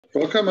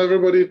Welcome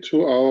everybody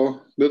to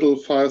our little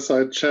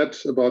fireside chat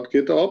about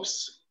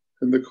GitOps.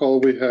 In the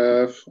call we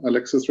have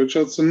Alexis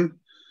Richardson,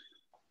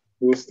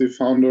 who is the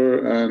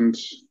founder and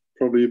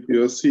probably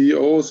your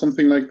CEO or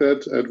something like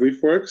that at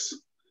Weaveworks.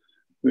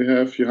 We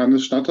have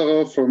Johannes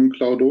Schnatterer from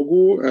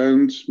Cloudogu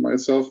and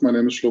myself. My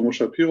name is Shlomo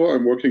Shapiro.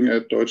 I'm working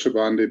at Deutsche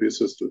Bahn DB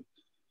System.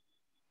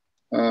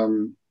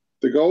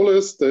 The goal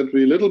is that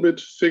we a little bit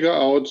figure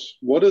out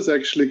what is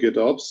actually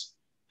GitOps.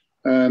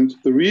 And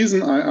the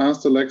reason I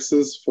asked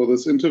Alexis for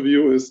this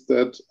interview is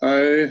that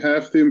I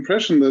have the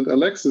impression that,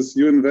 Alexis,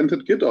 you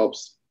invented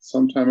GitOps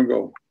some time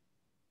ago.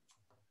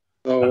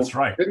 So that's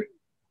right.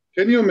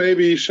 Can you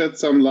maybe shed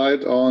some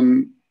light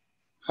on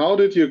how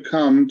did you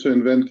come to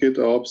invent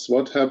GitOps?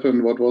 What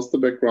happened? What was the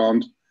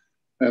background?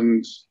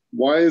 And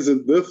why is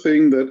it the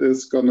thing that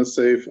is going to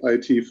save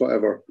IT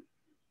forever?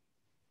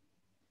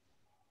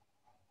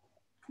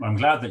 I'm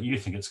glad that you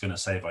think it's going to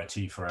save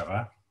IT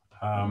forever.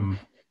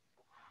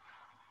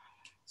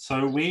 So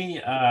I'm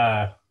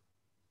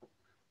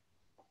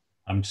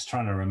just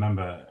trying to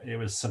remember, it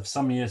was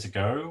some years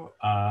ago.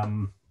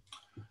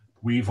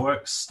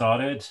 Weaveworks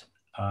started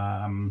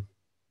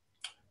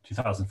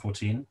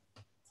 2014.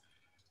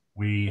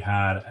 We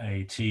had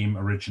a team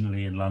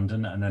originally in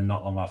London, and then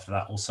not long after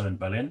that, also in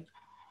Berlin.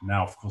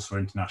 Now, of course, we're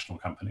an international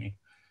company.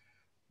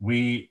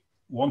 We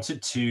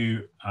wanted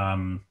to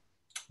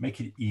make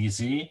it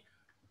easy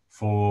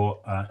for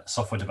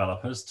software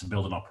developers to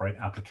build and operate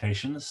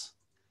applications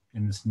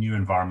in this new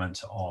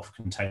environment of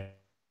containers.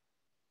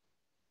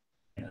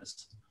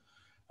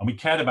 And we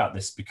cared about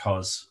this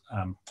because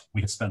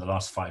we had spent the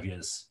last 5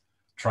 years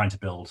trying to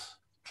build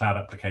cloud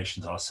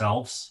applications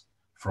ourselves,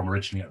 from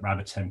originally at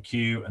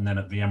RabbitMQ and then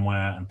at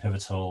VMware and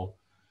Pivotal,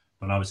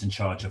 when I was in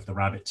charge of the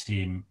Rabbit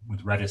team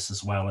with Redis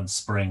as well and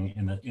Spring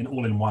in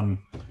all-in-one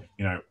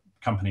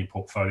company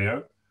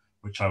portfolio,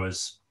 which I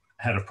was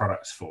head of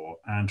products for,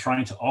 and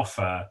trying to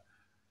offer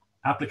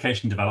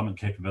application development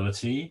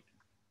capability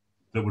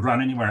that would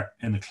run anywhere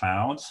in the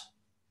cloud.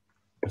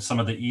 Some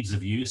of the ease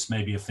of use,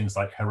 maybe of things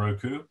like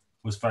Heroku,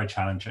 was very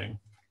challenging.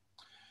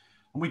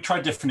 And we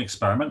tried different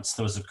experiments.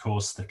 There was, of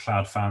course,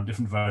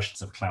 different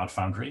versions of Cloud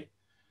Foundry.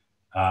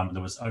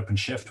 There was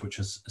OpenShift, which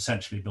was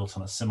essentially built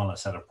on a similar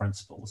set of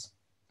principles,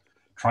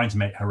 trying to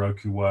make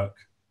Heroku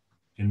work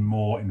in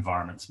more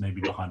environments,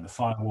 maybe behind the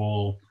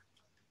firewall,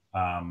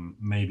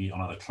 maybe on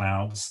other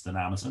clouds than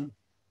Amazon.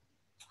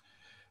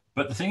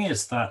 But the thing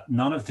is that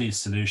none of these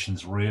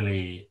solutions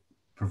really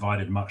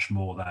provided much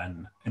more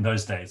than, in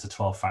those days, a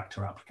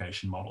 12-factor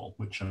application model,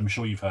 which I'm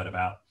sure you've heard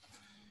about.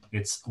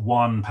 It's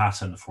one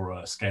pattern for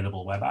a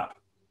scalable web app.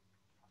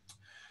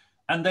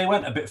 And they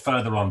went a bit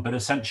further on, but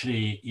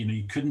essentially,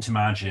 you couldn't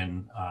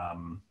imagine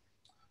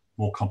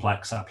more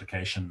complex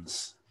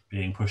applications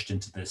being pushed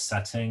into this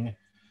setting.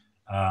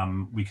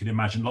 We could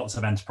imagine lots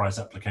of enterprise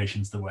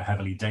applications that were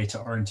heavily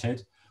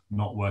data-oriented,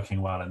 not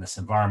working well in this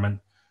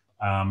environment.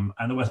 And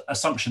there were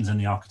assumptions in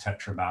the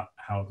architecture about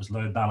how it was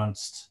load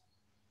balanced,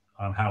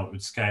 how it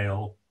would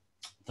scale,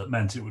 that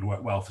meant it would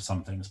work well for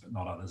some things, but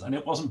not others. And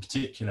it wasn't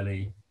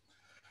particularly,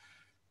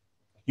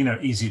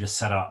 easy to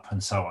set up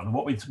and so on. And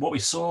what we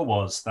saw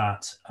was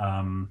that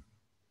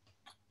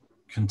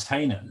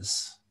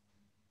containers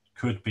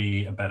could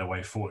be a better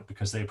way forward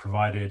because they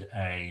provided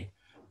a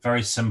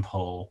very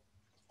simple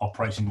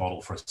operating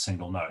model for a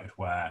single node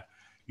where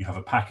you have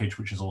a package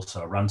which is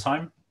also a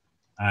runtime,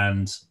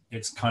 and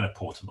it's kind of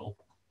portable,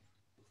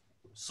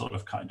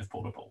 kind of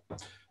portable.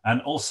 And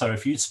also,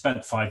 if you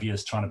spent 5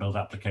 years trying to build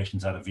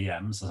applications out of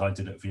VMs, as I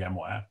did at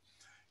VMware,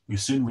 you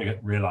soon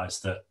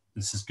realize that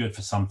this is good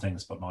for some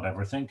things, but not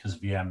everything, because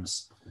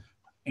VMs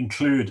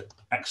include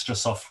extra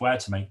software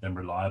to make them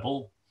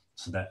reliable,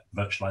 so they're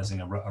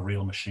virtualizing a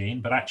real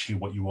machine. But actually,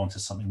 what you want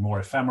is something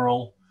more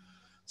ephemeral,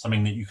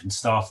 something that you can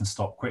start and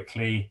stop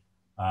quickly.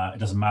 It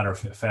doesn't matter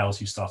if it fails,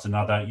 you start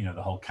another,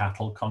 the whole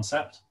cattle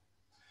concept.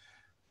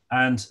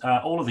 And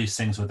all of these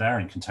things were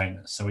there in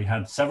containers. So we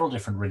had several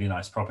different really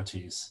nice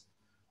properties.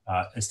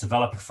 It's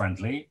developer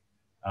friendly.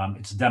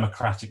 It's a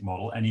democratic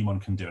model. Anyone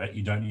can do it.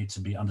 You don't need to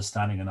be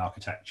understanding an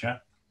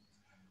architecture.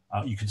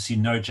 You could see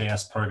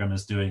Node.js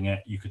programmers doing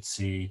it. You could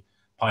see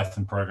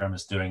Python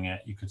programmers doing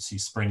it. You could see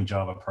Spring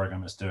Java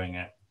programmers doing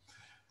it.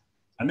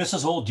 And this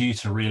is all due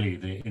to really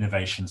the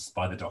innovations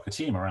by the Docker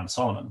team around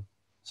Solomon.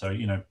 So,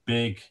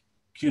 big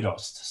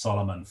kudos to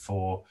Solomon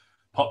for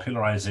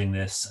popularizing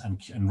this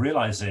and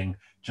realizing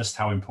just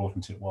how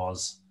important it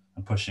was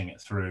and pushing it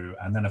through.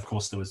 And then, of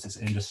course, there was this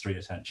industry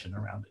attention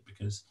around it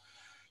because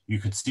you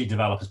could see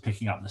developers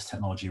picking up this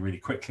technology really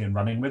quickly and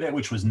running with it,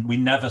 which we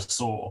never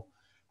saw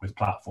with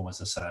platform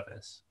as a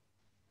service.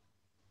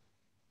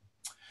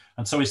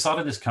 And so we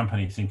started this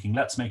company thinking,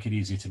 let's make it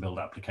easy to build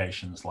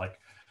applications like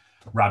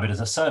Rabbit as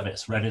a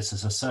service, Redis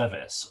as a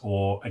service,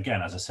 or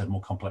again, as I said,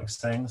 more complex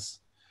things.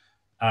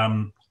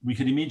 We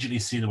could immediately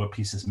see there were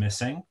pieces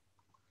missing.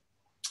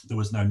 There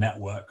was no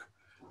network.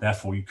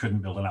 Therefore, you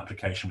couldn't build an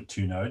application with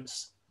 2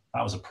 nodes.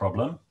 That was a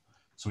problem.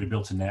 So we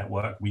built a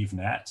network,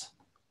 WeaveNet,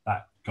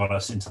 that got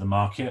us into the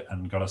market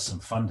and got us some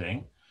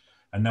funding.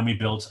 And then we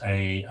built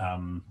a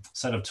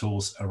set of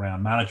tools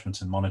around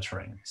management and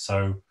monitoring.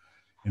 So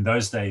in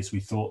those days, we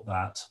thought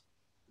that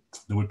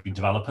there would be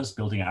developers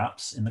building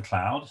apps in the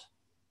cloud,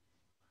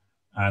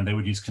 and they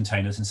would use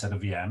containers instead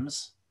of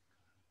VMs,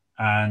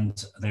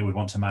 and they would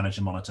want to manage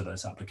and monitor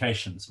those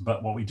applications.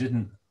 But what we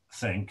didn't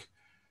think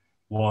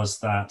was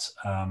that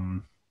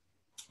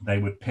they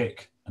would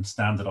pick and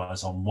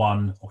standardize on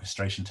one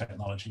orchestration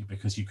technology,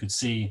 because you could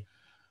see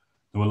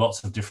there were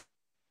lots of different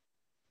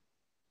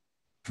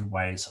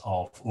ways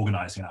of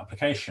organizing an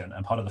application.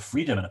 And part of the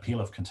freedom and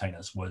appeal of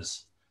containers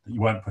was that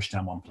you weren't pushed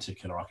down one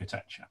particular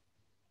architecture.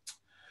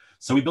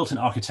 So we built an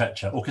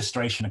architecture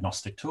orchestration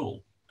agnostic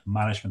tool,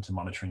 management and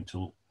monitoring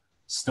tool,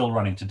 still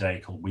running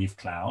today, called Weave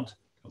Cloud.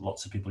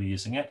 Lots of people are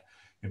using it.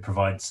 It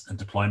provides a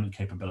deployment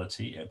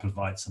capability. It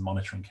provides a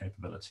monitoring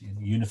capability,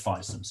 and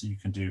unifies them so you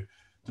can do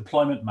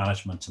deployment,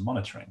 management, and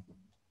monitoring.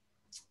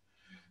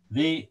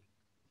 The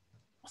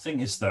thing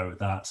is, though,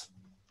 that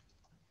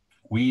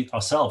we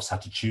ourselves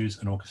had to choose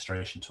an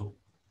orchestration tool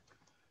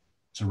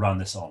to run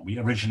this on. We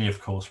originally,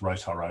 of course,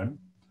 wrote our own,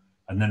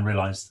 and then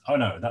realized, oh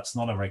no, that's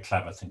not a very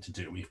clever thing to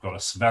do. We've got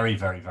a very,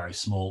 very, very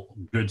small,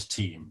 good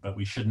team, but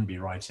we shouldn't be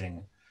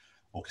writing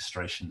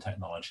orchestration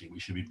technology. We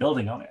should be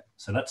building on it.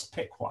 So let's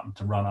pick one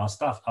to run our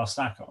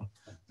stack on.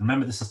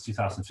 Remember, this is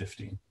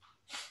 2015.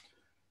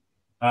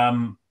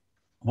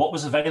 What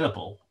was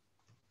available?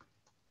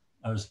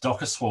 It was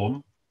Docker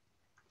Swarm,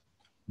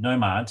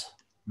 Nomad,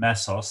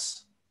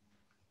 Mesos,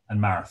 and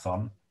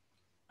Marathon,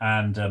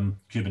 and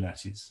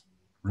Kubernetes.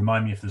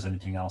 Remind me if there's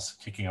anything else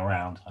kicking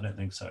around. I don't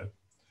think so.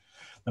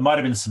 There might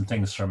have been some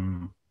things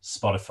from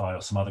Spotify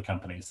or some other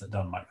companies that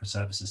done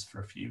microservices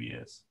for a few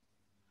years.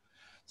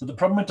 So the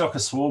problem with Docker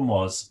Swarm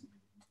was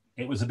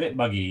it was a bit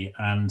buggy,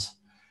 and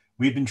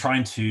we've been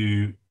trying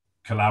to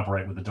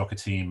collaborate with the Docker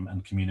team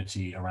and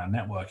community around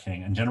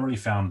networking, and generally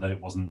found that it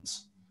wasn't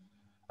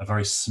a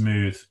very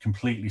smooth,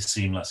 completely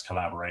seamless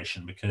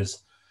collaboration,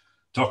 because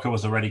Docker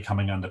was already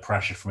coming under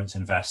pressure from its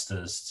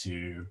investors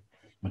to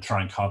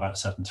try and carve out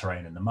certain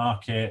terrain in the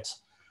market.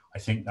 I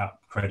think that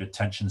created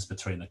tensions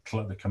between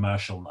the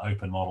commercial and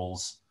open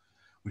models,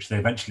 which they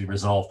eventually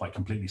resolved by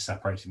completely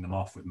separating them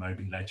off with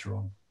Moby later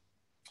on.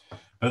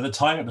 But at the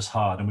time it was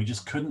hard, and we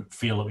just couldn't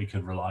feel that we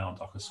could rely on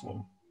Docker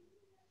Swarm.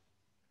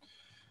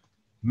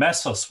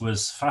 Mesos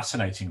was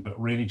fascinating, but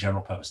really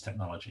general purpose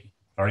technology,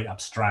 very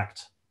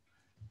abstract.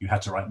 You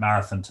had to write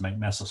Marathon to make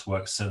Mesos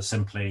work so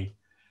simply,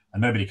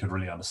 and nobody could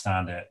really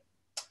understand it.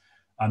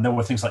 And there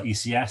were things like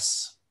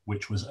ECS,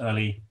 which was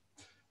early.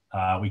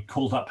 We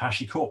called up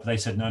HashiCorp. They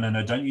said, no,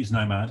 don't use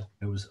Nomad.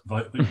 It was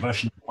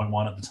version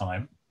 0.1 at the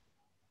time.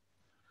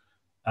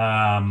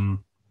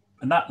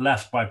 And that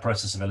left, by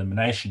process of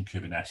elimination,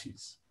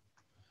 Kubernetes,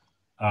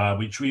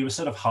 which we were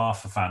sort of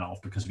half a fan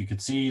of, because we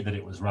could see that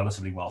it was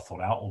relatively well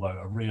thought out, although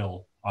a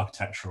real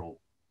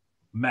architectural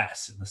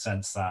mess, in the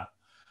sense that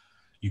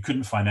you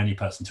couldn't find any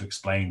person to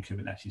explain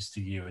Kubernetes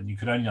to you, and you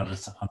could only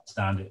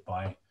understand it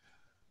by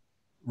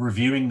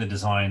reviewing the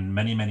design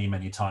many, many,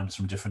 many times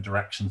from different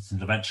directions,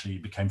 and eventually you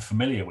became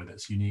familiar with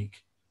its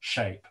unique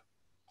shape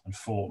and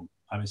form.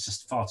 I mean, it's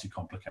just far too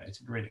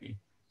complicated, really.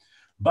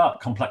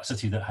 But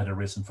complexity that had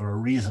arisen for a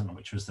reason,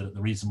 which was that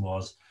the reason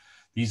was,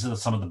 these are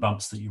some of the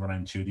bumps that you run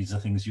into, these are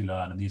things you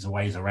learn, and these are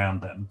ways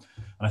around them.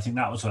 And I think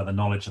that was where the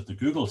knowledge of the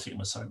Google team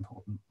was so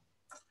important.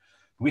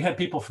 We had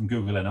people from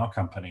Google in our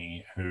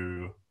company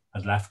who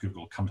had left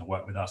Google come to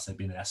work with us. They'd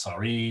been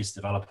SREs,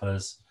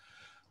 developers,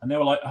 and they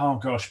were like, oh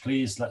gosh,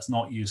 please, let's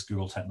not use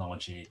Google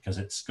technology, because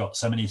it's got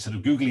so many sort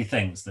of googly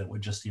things that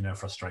would just,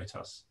 frustrate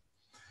us.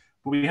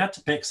 But we had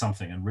to pick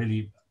something, and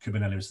really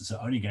Kubernetes was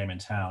the only game in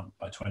town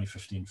by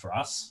 2015 for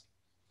us.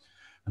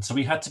 And so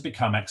we had to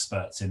become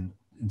experts in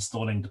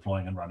installing,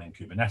 deploying, and running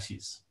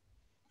Kubernetes.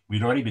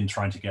 We'd already been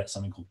trying to get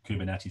something called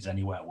Kubernetes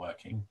Anywhere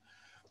working,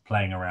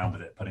 playing around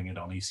with it, putting it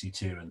on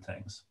EC2 and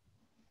things.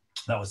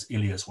 That was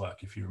Ilya's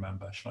work, if you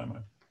remember,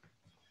 Shlomo.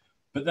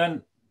 But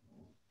then,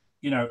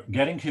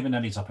 getting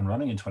Kubernetes up and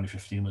running in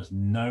 2015 was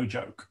no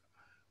joke.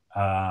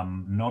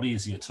 Not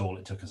easy at all.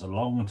 It took us a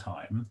long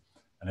time.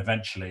 And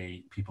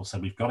eventually people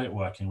said, we've got it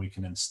working, we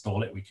can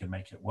install it, we can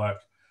make it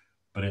work,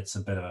 but it's a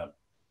bit of a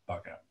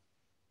bugger,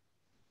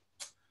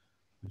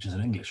 which is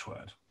an English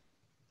word.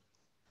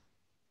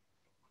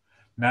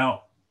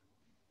 Now,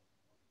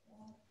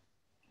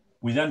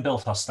 we then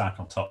built our stack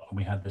on top, and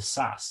we had this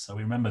SaaS. So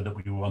we remember that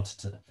we wanted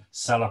to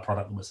sell a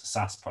product that was a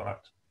SaaS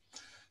product.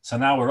 So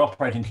now we're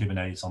operating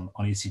Kubernetes on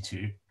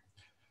EC2,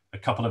 a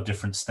couple of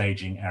different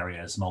staging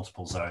areas,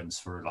 multiple zones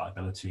for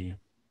reliability.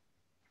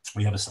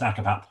 We have a stack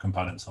of app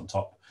components on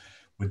top.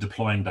 We're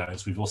deploying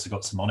those. We've also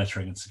got some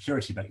monitoring and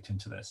security baked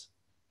into this.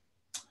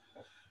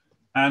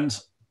 And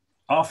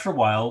after a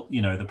while,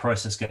 the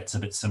process gets a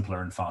bit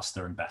simpler and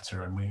faster and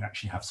better, and we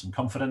actually have some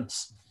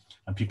confidence,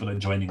 and people are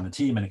joining the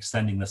team and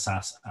extending the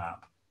SaaS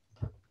app.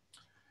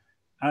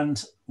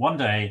 And one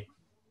day,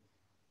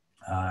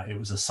 it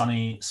was a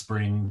sunny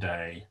spring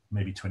day,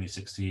 maybe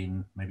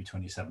 2016, maybe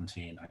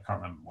 2017, I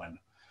can't remember when.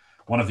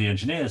 One of the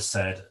engineers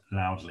said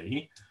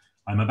loudly,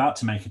 I'm about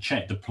to make a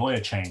change, deploy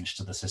a change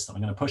to the system.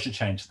 I'm going to push a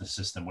change to the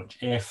system, which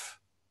if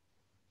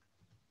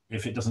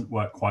it doesn't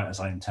work quite as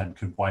I intend,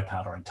 could wipe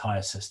out our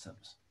entire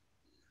systems.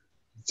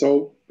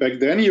 So back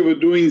then you were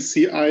doing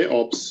CI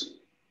ops.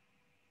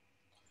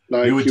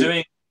 Like we were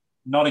doing,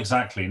 not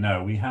exactly,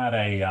 no. We had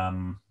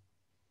a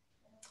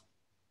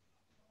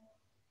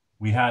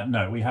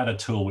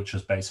tool which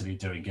was basically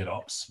doing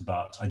GitOps,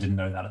 but I didn't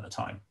know that at the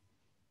time.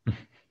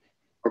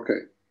 Okay.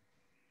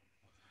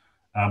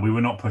 We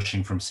were not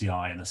pushing from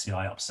CI in the CI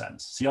ops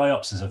sense. CI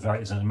ops is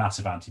a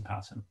massive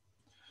anti-pattern.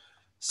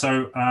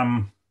 So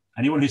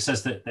anyone who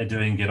says that they're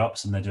doing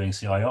GitOps and they're doing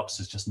CI ops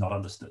has just not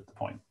understood the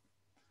point.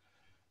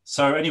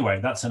 So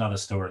anyway, that's another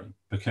story,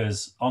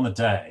 because on the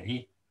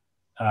day,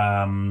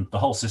 the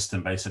whole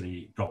system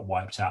basically got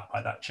wiped out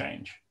by that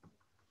change.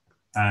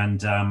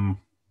 And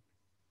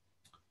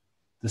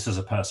this is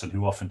a person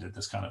who often did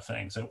this kind of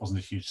thing, so it wasn't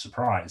a huge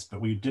surprise, but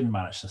we didn't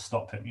manage to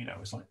stop him. You know,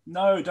 it's like,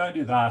 no, don't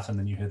do that. And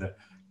then you hear the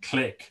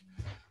click,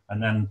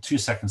 and then 2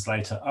 seconds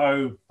later,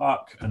 oh,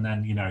 fuck. And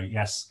then, you know,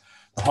 yes,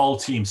 the whole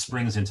team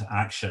springs into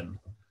action,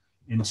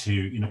 into,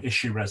 you know,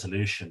 issue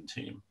resolution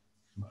team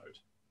mode.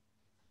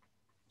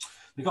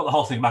 We got the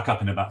whole thing back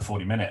up in about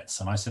 40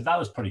 minutes. And I said, that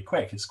was pretty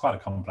quick. It's quite a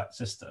complex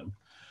system.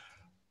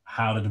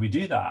 How did we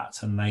do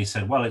that? And they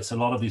said, well, it's a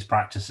lot of these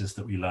practices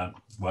that we learned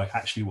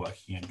actually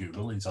working in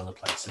Google, these other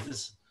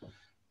places,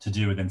 to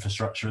do with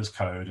infrastructure as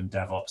code and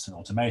DevOps and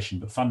automation.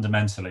 But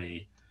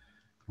fundamentally,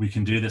 we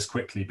can do this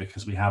quickly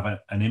because we have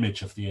an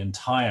image of the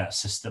entire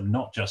system,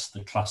 not just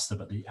the cluster,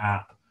 but the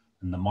app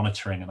and the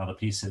monitoring and other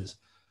pieces,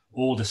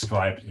 all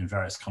described in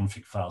various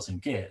config files in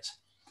Git.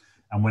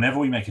 And whenever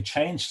we make a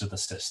change to the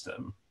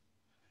system,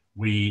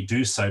 we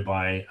do so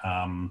by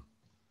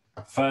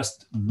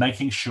first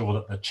making sure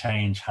that the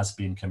change has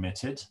been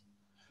committed,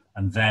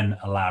 and then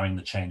allowing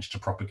the change to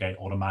propagate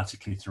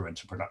automatically through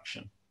into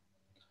production.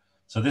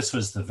 So this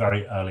was the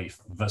very early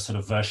sort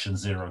of version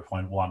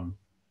 0.1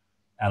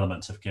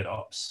 element of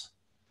GitOps.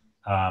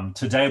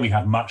 Today we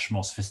have much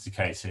more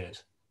sophisticated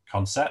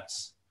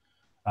concepts,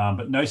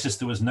 but notice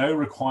there was no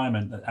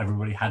requirement that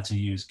everybody had to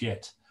use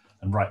Git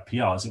and write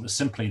PRs. It was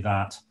simply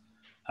that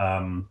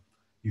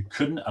you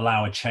couldn't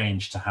allow a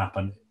change to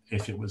happen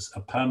if it was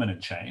a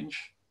permanent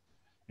change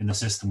in the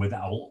system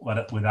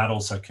without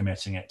also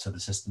committing it to the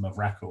system of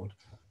record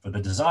for the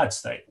desired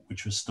state,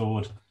 which was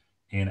stored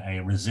in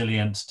a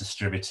resilient,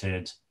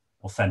 distributed,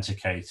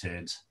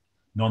 authenticated,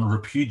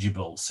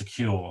 non-repudiable,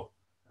 secure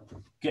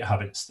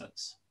GitHub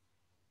instance.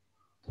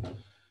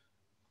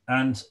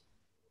 And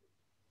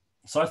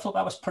so I thought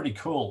that was pretty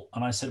cool.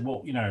 And I said,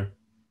 well, you know,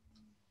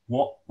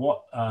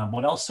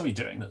 what else are we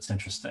doing that's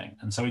interesting?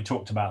 And so we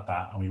talked about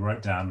that, and we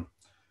wrote down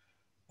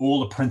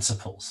all the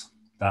principles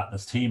that the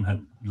team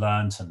had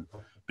learned and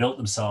built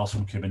themselves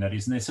from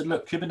Kubernetes. And they said,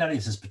 look,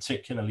 Kubernetes is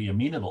particularly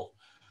amenable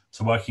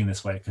to working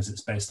this way because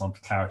it's based on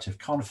declarative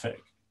config.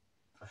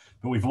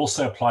 But we've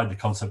also applied the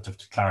concept of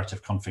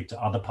declarative config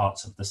to other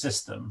parts of the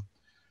system,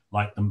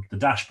 like the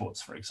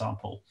dashboards, for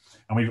example.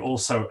 And we've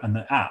also, and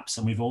the apps,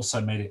 and we've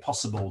also made it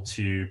possible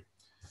to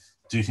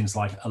do things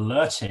like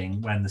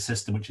alerting when the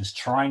system, which is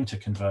trying to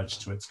converge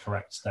to its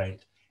correct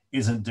state,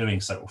 isn't doing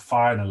so. We'll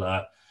fire an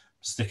alert,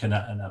 stick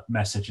a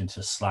message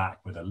into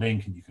Slack with a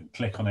link, and you can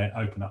click on it,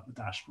 open up the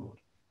dashboard.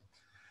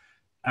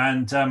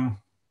 And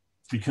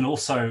we can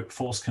also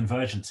force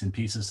convergence in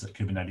pieces that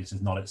Kubernetes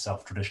is not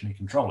itself traditionally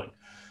controlling.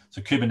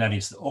 So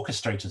Kubernetes, the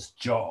orchestrator's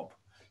job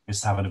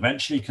is to have an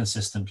eventually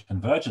consistent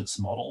convergence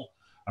model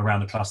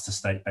around the cluster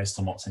state based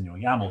on what's in your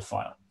YAML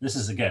file. This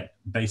is, again,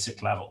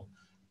 basic level.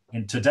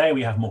 And today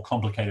we have more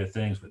complicated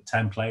things with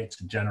templates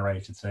and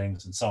generated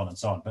things and so on and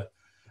so on. But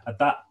at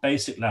that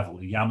basic level,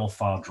 the YAML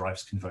file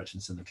drives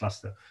convergence in the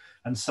cluster.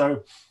 And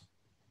so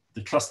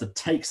the cluster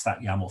takes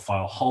that YAML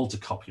file, holds a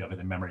copy of it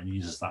in memory, and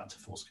uses that to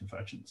force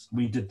convergence.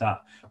 We did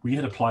that. We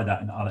had applied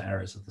that in other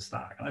areas of the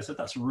stack. And I said,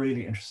 that's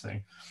really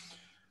interesting.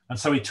 And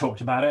so we talked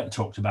about it and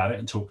talked about it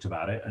and talked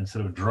about it, and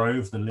sort of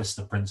drove the list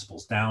of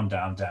principles down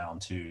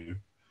to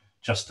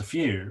just a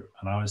few.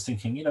 And I was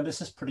thinking, you know,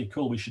 this is pretty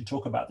cool. We should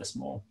talk about this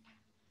more.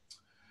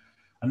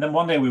 And then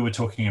one day we were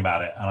talking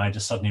about it, and I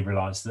just suddenly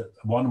realized that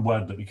one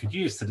word that we could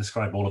use to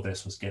describe all of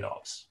this was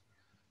GitOps,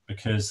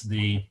 because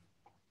the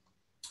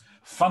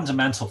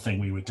fundamental thing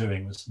we were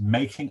doing was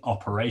making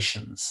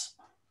operations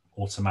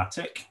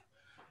automatic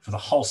for the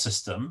whole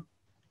system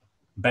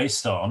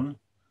based on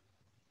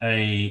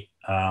a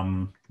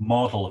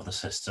model of the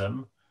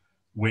system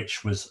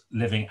which was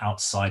living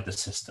outside the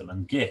system.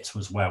 And Git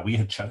was where we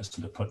had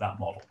chosen to put that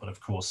model. But of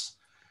course,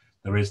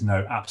 there is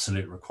no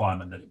absolute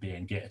requirement that it be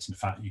in Git. In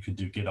fact, you could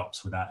do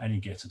GitOps without any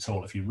Git at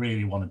all if you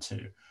really wanted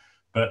to.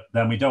 But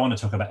then we don't want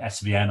to talk about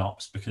SVN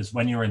ops, because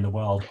when you're in the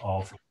world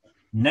of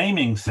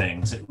naming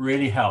things, it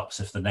really helps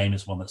if the name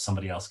is one that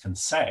somebody else can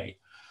say.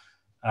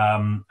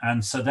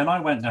 And so then I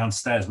went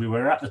downstairs. We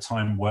were at the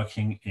time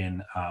working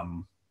in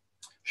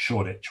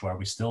Shoreditch, where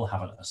we still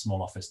have a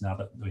small office now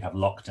that we have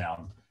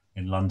lockdown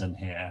in London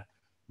here.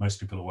 Most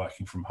people are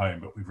working from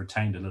home, but we've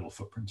retained a little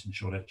footprint in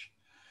Shoreditch.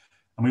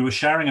 And we were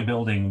sharing a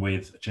building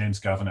with James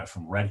Governor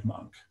from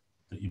RedMonk.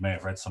 that you may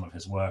have read some of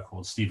his work,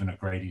 or Stephen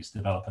O'Grady's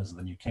Developers of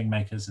the New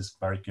Kingmakers is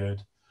very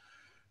good.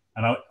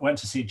 And I went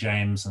to see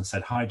James and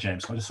said, "Hi,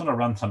 James, I just want to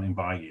run something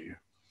by you.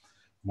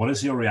 What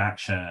is your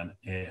reaction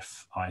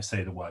if I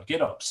say the word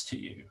GitOps to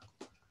you?"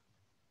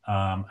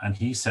 And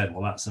he said,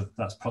 "Well,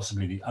 that's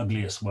possibly the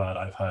ugliest word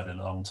I've heard in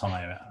a long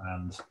time,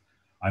 and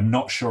I'm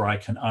not sure I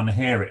can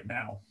unhear it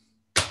now."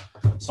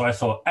 So I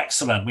thought,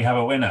 excellent, we have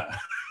a winner.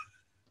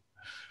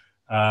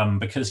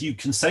 Because you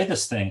can say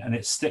this thing and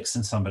it sticks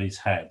in somebody's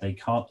head. They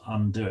can't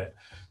undo it.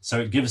 So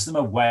it gives them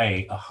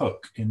a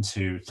hook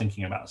into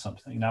thinking about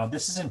something. Now,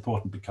 this is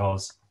important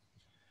because,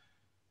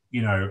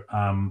 you know,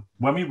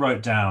 when we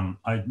wrote down,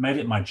 I made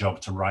it my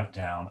job to write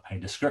down a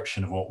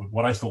description of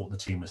what I thought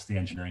the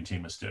engineering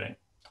team was doing.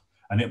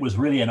 And it was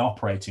really an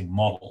operating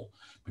model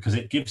because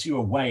it gives you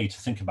a way to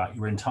think about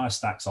your entire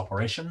stack's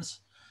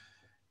operations.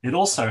 It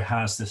also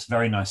has this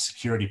very nice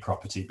security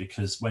property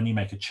because when you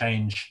make a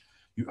change,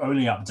 you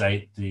only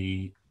update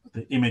the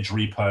image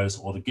repos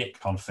or the Git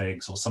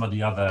configs or some of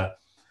the other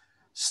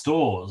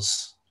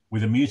stores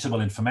with immutable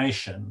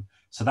information.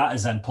 So that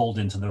is then pulled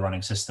into the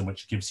running system,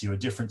 which gives you a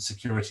different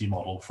security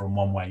model from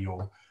one way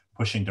you're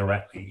pushing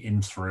directly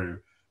in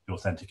through the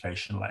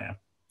authentication layer.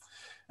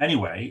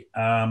 Anyway,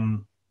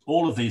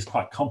 all of these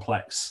quite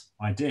complex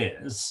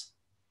ideas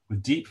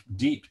with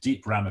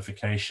deep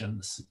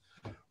ramifications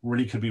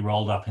really could be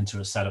rolled up into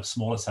a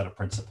smaller set of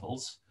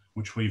principles,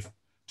 which we've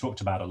talked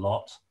about a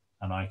lot.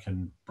 And I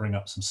can bring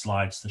up some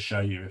slides to show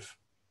you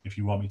if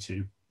you want me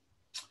to.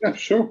 Yeah,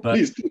 sure,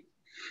 please.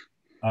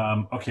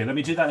 Okay, let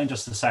me do that in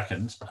just a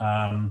second.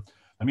 Let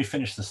me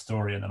finish the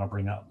story and then I'll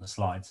bring up the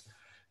slides.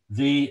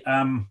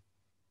 I'm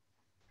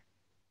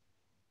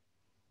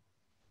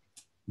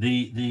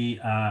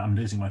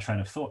losing my train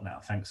of thought now.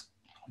 Thanks.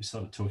 We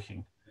started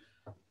talking.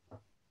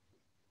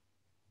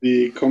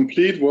 The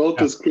complete world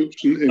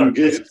description in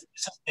Git.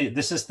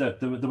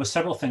 There were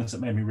several things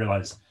that made me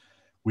realize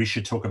we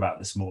should talk about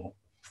this more.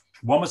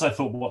 One was I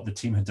thought what the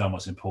team had done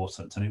was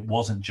important, and it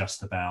wasn't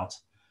just about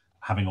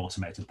having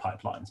automated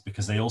pipelines,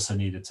 because they also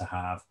needed to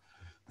have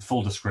the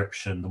full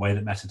description, the way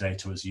that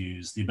metadata was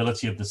used, the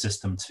ability of the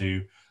system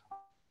to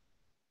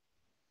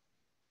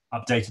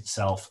update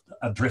itself,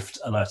 drift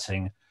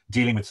alerting,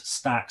 dealing with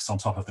stacks on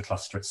top of the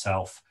cluster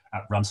itself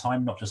at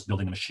runtime, not just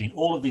building a machine.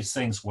 All of these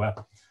things were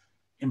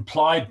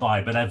implied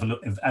by, but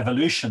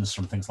evolutions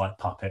from things like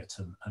Puppet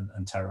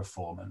and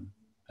Terraform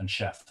and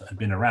Chef that had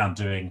been around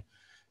doing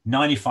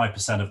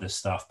 95% of this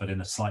stuff, but in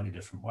a slightly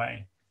different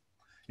way.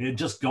 It had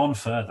just gone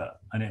further,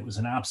 and it was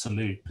an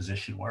absolute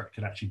position where it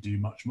could actually do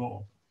much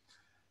more.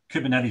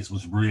 Kubernetes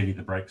was really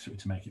the breakthrough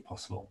to make it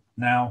possible.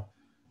 Now,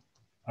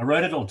 I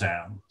wrote it all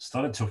down,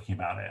 started talking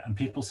about it, and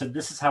people said,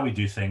 this is how we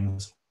do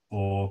things,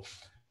 or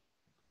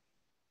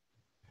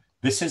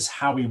this is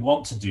how we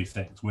want to do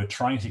things. We're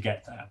trying to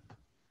get there.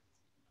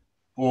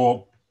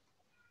 Or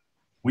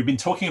we've been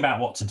talking about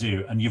what to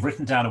do, and you've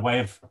written down a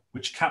way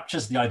which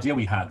captures the idea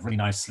we had really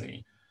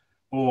nicely.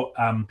 Or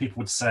people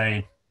would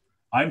say,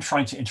 I'm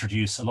trying to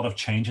introduce a lot of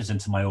changes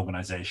into my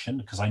organization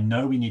because I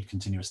know we need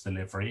continuous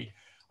delivery.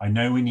 I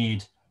know we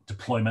need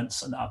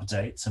deployments and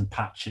updates and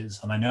patches,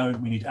 and I know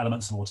we need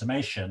elements of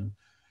automation,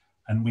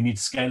 and we need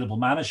scalable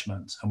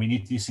management, and we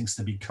need these things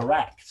to be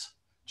correct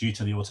due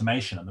to the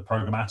automation and the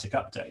programmatic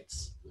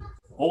updates.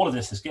 All of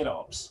this is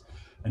GitOps.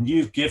 And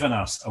you've given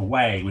us a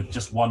way with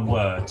just one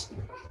word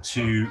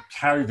to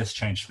carry this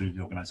change through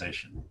the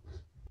organization.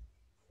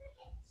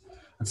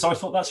 And so I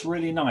thought that's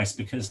really nice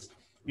because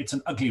it's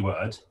an ugly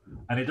word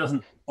and it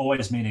doesn't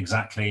always mean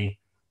exactly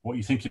what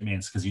you think it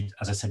means because,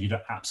 as I said, you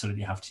don't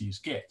absolutely have to use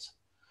Git.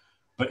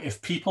 But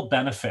if people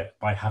benefit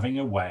by having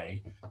a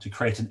way to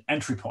create an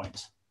entry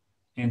point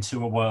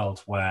into a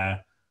world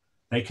where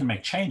they can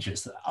make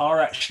changes that are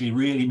actually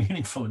really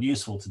meaningful and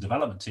useful to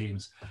development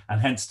teams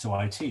and hence to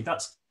IT,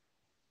 that's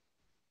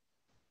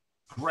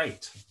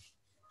great.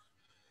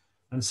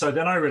 And so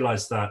then I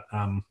realized that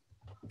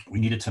we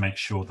needed to make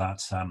sure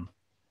that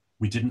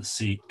we didn't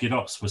see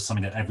GitOps was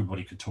something that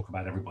everybody could talk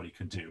about, everybody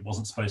could do. It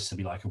wasn't supposed to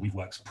be like a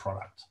Weaveworks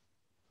product.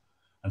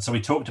 And so we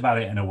talked about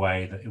it in a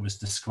way that it was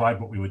described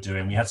what we were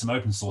doing. We had some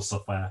open source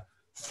software,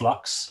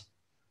 Flux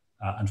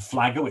and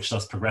Flagger, which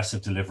does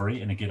progressive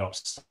delivery in a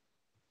GitOps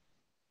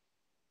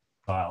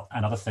style,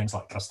 and other things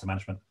like cluster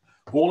management.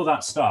 All of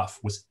that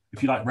stuff was,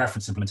 if you like,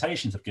 reference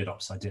implementations of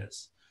GitOps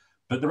ideas.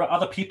 But there are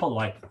other people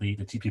like the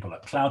people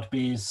like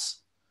CloudBees,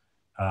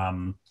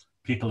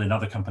 people in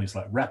other companies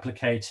like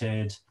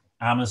Replicated,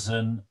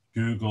 Amazon,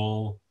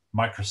 Google,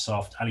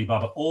 Microsoft,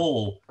 Alibaba,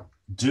 all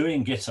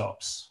doing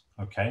GitOps,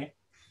 okay?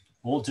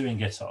 All doing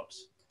GitOps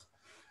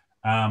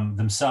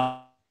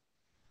themselves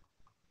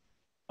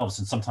and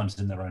sometimes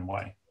in their own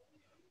way.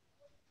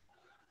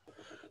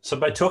 So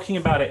by talking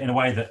about it in a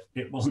way that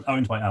it wasn't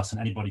owned by us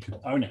and anybody could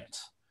own it,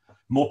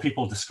 more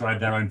people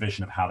described their own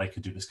vision of how they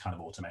could do this kind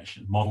of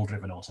automation,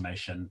 model-driven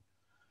automation.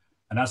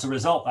 And as a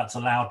result, that's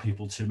allowed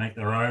people to make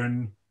their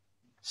own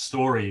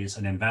stories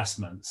and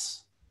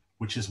investments,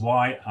 which is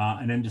why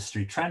an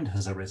industry trend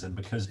has arisen,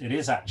 because it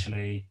is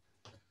actually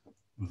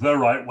the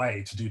right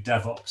way to do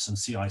DevOps and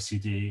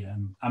CI/CD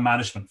and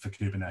management for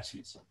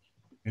Kubernetes.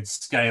 It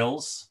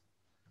scales,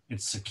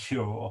 it's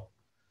secure,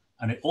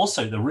 and it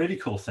also, the really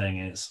cool thing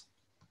is,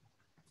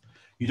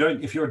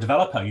 if you're a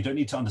developer, you don't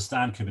need to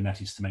understand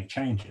Kubernetes to make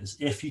changes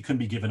if you can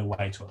be given a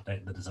way to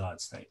update the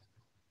desired state.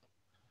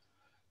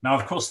 Now,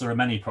 of course, there are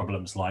many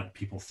problems, like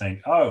people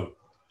think, oh,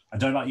 I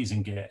don't like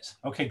using Git.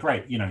 Okay,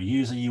 great.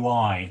 Use a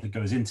UI that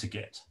goes into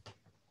Git,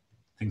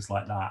 things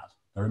like that.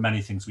 There are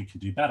many things we can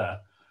do better.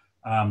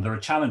 There are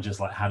challenges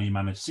like how do you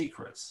manage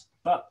secrets?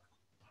 But,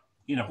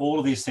 all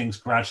of these things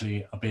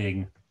gradually are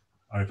being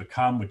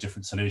overcome with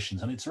different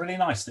solutions. And it's really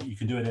nice that you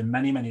can do it in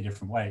many, many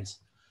different ways.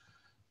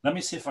 Let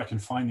me see if I can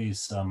find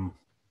these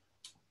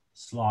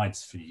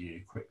slides for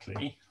you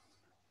quickly.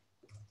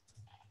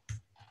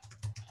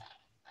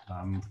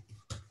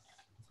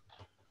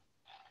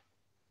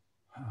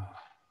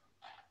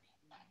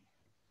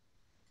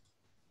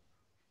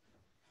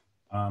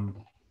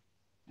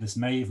 This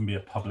may even be a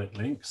public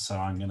link, so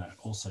I'm going to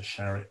also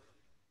share it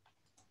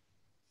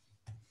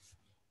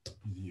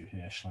with you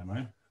here,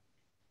 Shlomo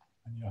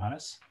and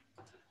Johannes.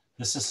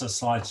 This is the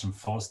slides from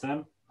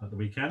FOSDEM at the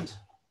weekend,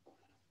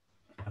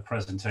 a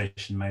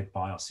presentation made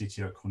by our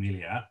CTO,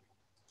 Cornelia.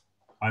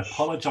 I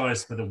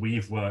apologize for the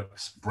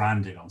Weaveworks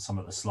branding on some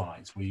of the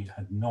slides. We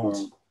had not,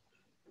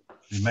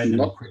 we made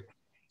them quick.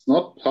 It's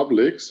not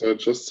public, so I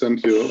just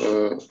sent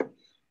you an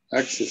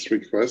access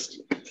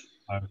request.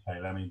 Okay,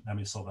 let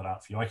me sort that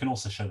out for you. I can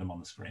also show them on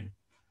the screen.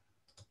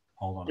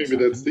 Hold on. Maybe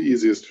that's the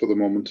easiest for the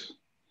moment.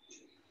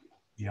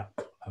 Yeah,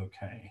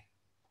 okay.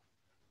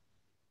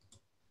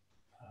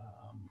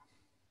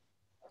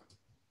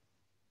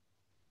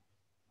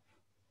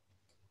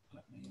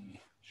 Let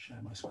me share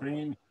my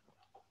screen.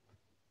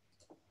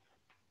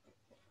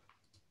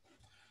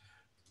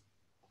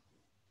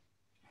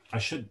 I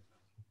should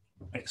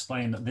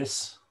explain that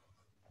this,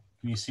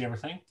 can you see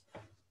everything?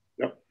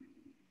 Yep.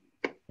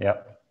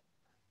 Yep.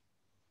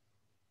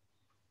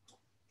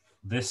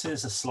 This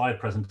is a slide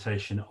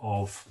presentation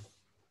of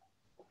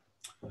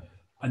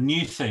a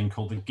new thing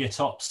called the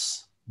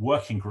GitOps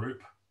working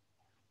group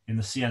in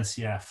the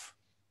CNCF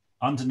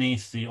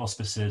underneath the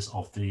auspices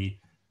of the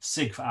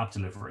SIG for app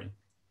delivery.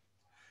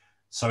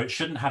 So it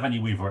shouldn't have any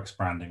Weaveworks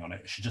branding on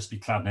it. It should just be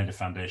Cloud Native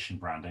Foundation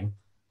branding.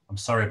 I'm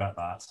sorry about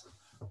that.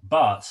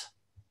 But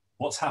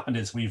what's happened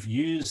is we've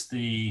used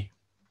the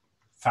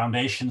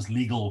Foundation's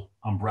legal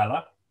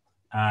umbrella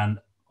and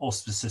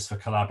auspices for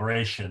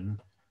collaboration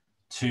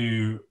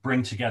to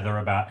bring together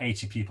about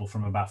 80 people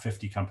from about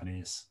 50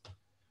 companies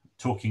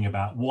talking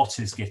about what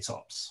is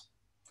GitOps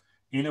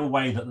in a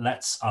way that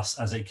lets us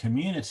as a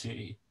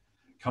community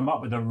come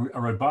up with a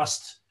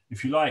robust,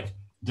 if you like,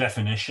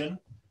 definition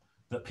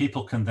that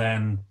people can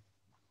then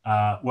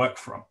work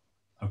from,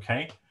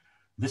 okay?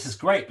 This is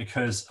great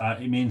because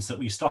it means that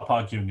we stop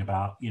arguing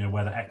about,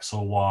 whether X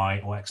or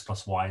Y or X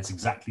plus Y is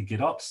exactly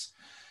GitOps,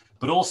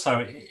 but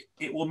also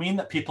it will mean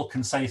that people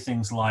can say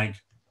things like,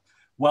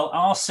 well,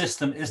 our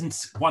system isn't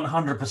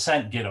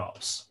 100%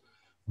 GitOps,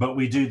 but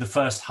we do the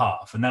first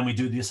half, and then we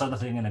do this other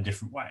thing in a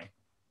different way.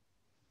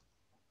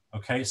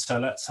 Okay, so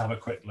let's have a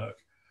quick look.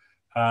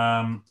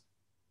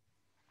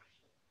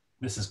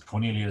 This is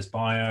Cornelia's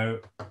bio.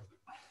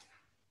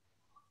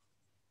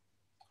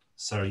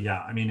 So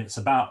yeah, I mean, it's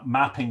about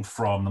mapping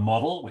from the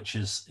model, which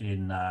is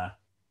in a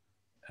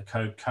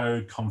code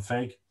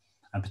config,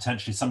 and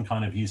potentially some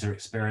kind of user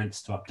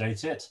experience to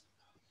update it,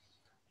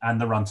 and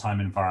the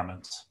runtime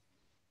environment.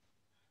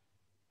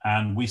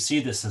 And we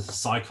see this as a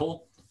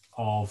cycle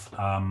of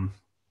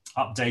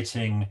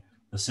updating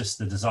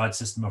the desired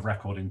system of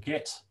record in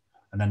Git,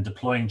 and then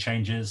deploying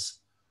changes,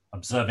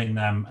 observing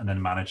them, and then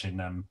managing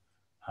them,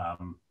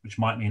 which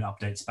might mean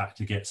updates back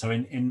to Git. So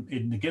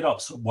in the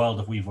GitOps world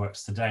of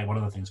Weaveworks today, one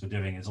of the things we're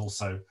doing is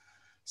also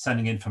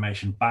sending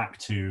information back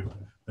to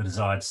the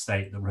desired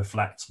state that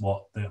reflects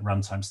what the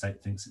runtime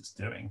state thinks it's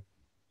doing.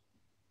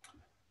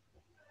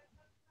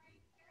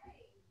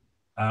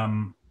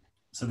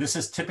 So this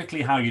is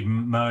typically how you'd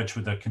merge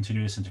with a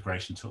continuous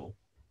integration tool,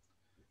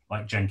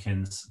 like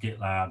Jenkins,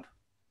 GitLab,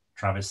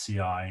 Travis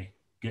CI,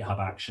 GitHub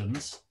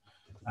Actions.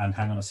 And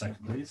hang on a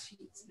second, please.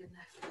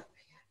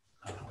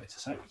 Wait a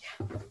sec.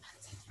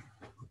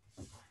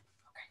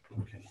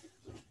 Okay.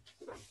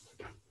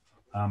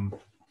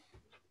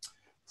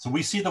 So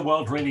we see the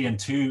world really in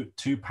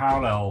two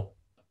parallel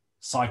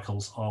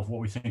cycles of what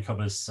we think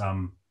of as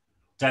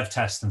dev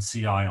test and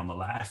CI on the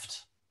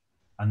left,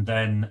 and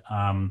then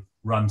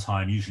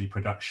runtime, usually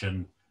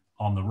production,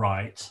 on the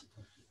right.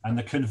 And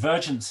the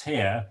convergence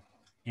here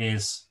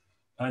is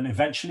an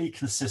eventually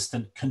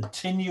consistent,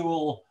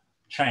 continual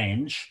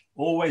change,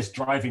 always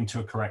driving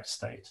to a correct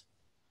state.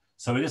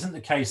 So it isn't the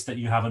case that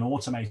you have an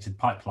automated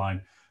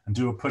pipeline and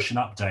do a push and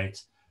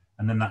update,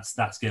 and then that's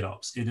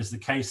GitOps. It is the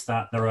case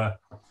that there are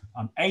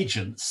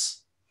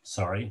agents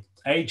inside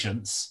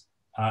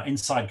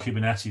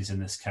Kubernetes in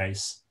this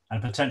case,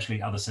 and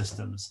potentially other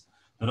systems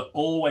that are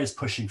always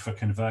pushing for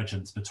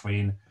convergence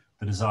between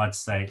the desired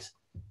state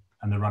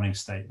and the running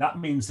state. That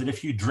means that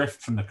if you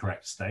drift from the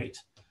correct state,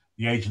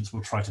 the agents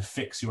will try to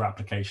fix your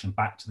application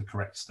back to the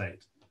correct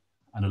state.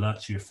 and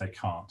alerts you if they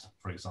can't,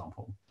 for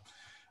example.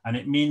 And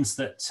it means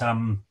that,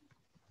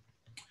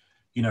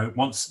 you know,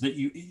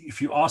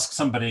 if you ask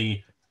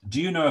somebody,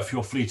 do you know if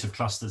your fleet of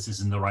clusters is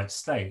in the right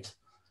state?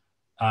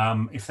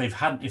 If they've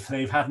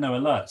had no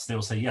alerts, they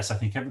will say, yes, I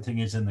think everything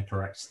is in the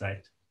correct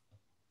state.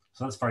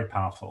 So that's very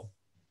powerful.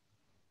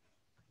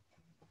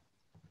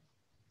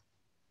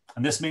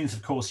 And this means,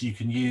 of course, you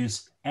can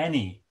use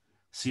any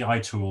CI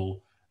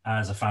tool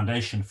as a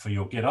foundation for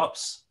your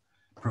GitOps,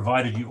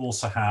 provided you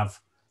also have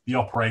the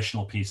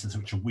operational pieces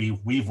which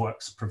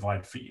Weaveworks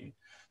provide for you.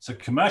 So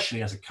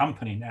commercially, as a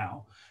company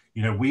now,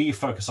 you know, we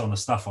focus on the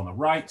stuff on the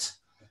right,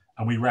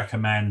 and we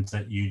recommend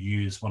that you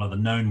use one of the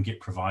known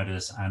Git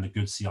providers and a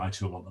good CI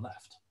tool on the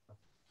left.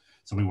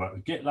 So we work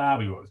with GitLab,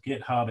 we work with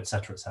GitHub, et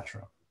cetera, et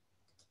cetera.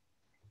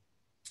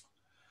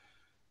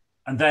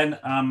 And then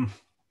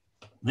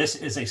this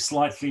is a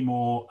slightly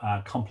more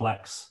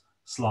complex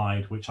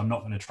slide, which I'm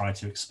not going to try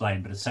to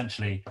explain, but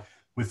essentially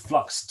with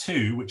Flux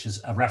 2, which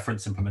is a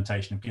reference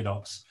implementation of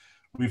GitOps,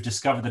 we've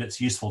discovered that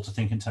it's useful to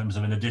think in terms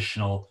of an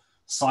additional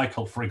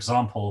cycle. For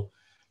example,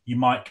 you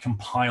might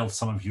compile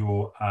some of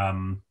your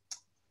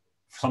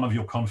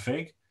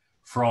config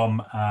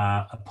from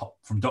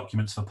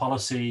documents for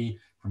policy,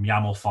 from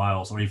YAML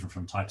files, or even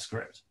from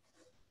TypeScript.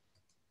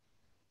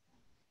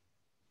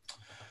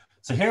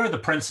 So here are the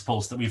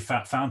principles that we've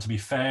found to be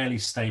fairly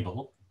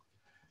stable.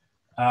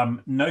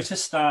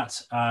 Notice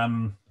that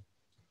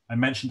I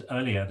mentioned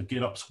earlier the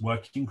GitOps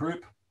working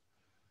group.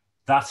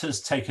 That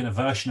has taken a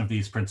version of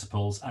these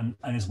principles and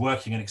is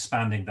working and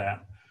expanding them.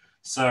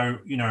 So,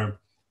 you know,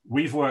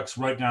 Weaveworks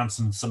wrote down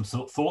some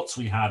thoughts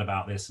we had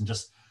about this and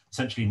just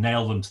essentially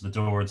nailed them to the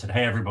door and said,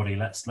 hey, everybody,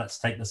 let's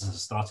take this as a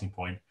starting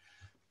point,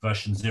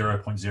 version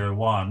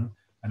 0.01,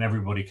 and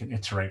everybody can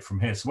iterate from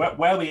here. So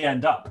where we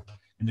end up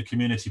in the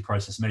community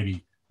process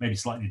maybe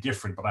slightly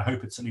different, but I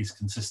hope it's at least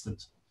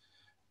consistent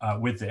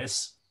with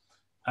this.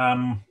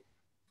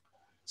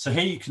 So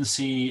here you can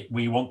see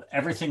we want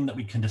everything that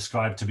we can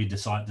describe to be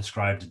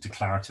described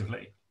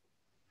declaratively.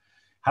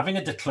 Having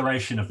a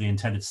declaration of the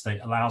intended state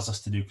allows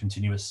us to do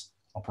continuous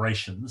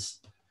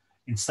operations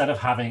instead of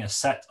having a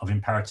set of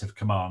imperative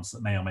commands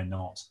that may or may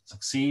not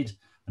succeed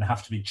and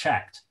have to be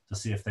checked to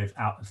see if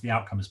the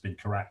outcome has been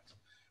correct,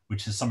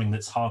 which is something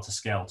that's hard to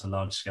scale to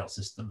large-scale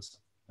systems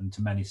and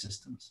to many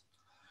systems.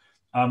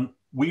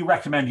 We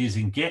recommend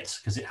using Git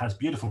because it has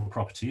beautiful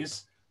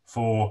properties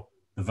for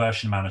the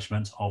version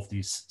management of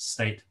these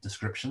state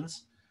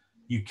descriptions.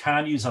 You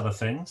can use other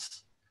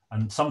things,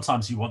 and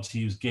sometimes you want to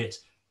use Git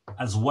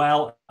as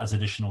well as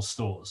additional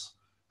stores.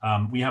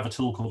 We have a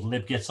tool called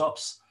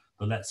libgitops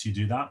that lets you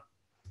do that.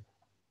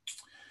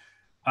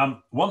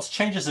 Once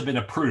changes have been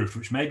approved,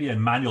 which may be a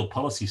manual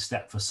policy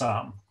step for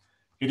some,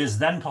 it is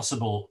then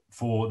possible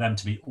for them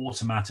to be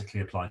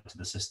automatically applied to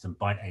the system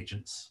by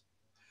agents.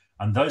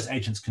 And those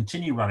agents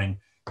continue running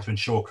to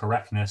ensure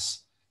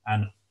correctness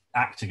and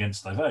act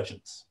against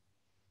divergence.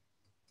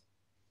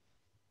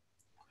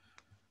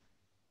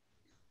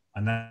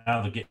 And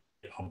now the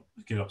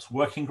GitOps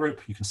working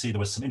group, you can see there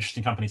was some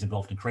interesting companies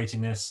involved in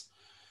creating this.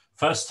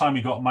 First time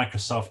we got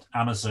Microsoft,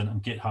 Amazon,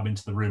 and GitHub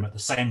into the room at the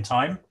same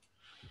time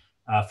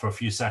for a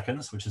few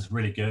seconds, which is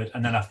really good.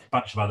 And then a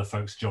bunch of other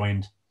folks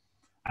joined.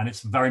 And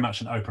it's very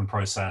much an open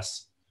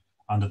process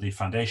under the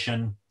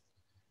foundation,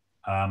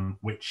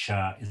 which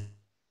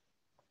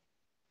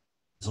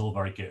is all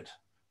very good.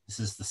 This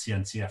is the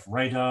CNCF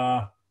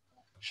radar,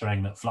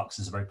 showing that Flux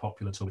is a very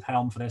popular tool with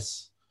Helm for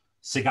this.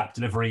 SIG app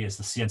delivery is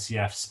the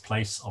CNCF's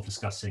place of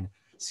discussing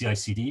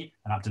CI/CD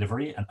and app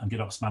delivery and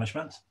GitOps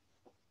management.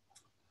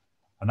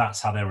 And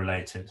that's how they're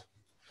related.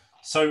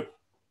 So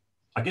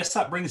I guess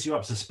that brings you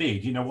up to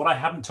speed. You know, what I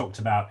haven't talked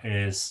about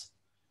is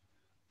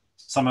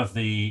some of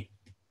the,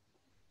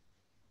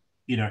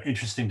 you know,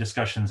 interesting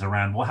discussions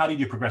around, well, how do you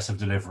do progressive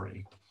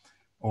delivery?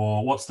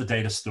 Or what's the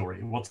data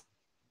story? What's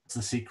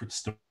the secret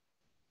story?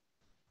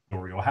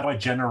 Or how do I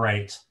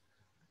generate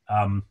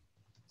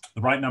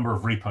the right number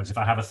of repos if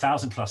I have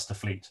 1,000 cluster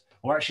fleet?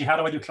 Or actually, how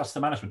do I do cluster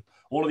management?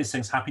 All of these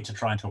things, happy to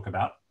try and talk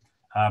about.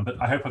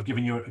 But I hope I've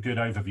given you a good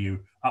overview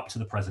up to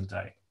the present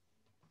day.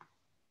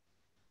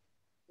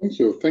 Thank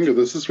you. Thank you.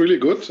 This is really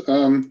good.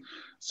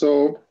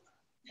 So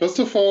first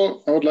of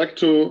all, I would like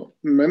to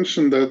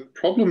mention that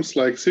problems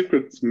like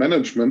secret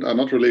management are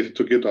not related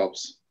to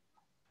GitOps.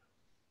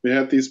 We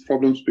had these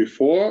problems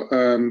before,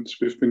 and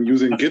we've been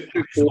using Git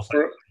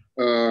before.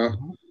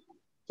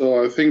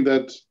 So I think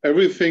that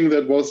everything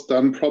that was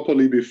done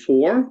properly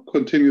before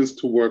continues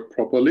to work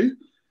properly.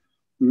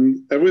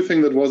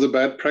 Everything that was a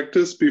bad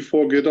practice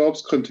before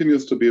GitOps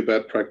continues to be a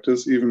bad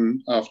practice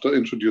even after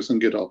introducing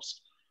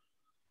GitOps.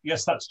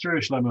 Yes, that's true,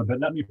 Shlomo, but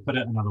let me put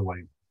it another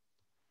way.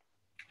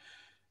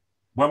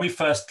 When we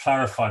first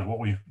clarified what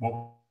we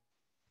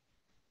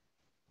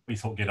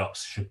thought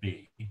GitOps should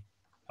be,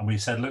 and we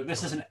said, look,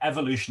 this is an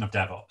evolution of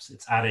DevOps.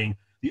 It's adding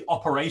the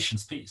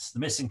operations piece, the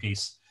missing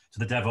piece, to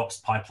the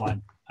DevOps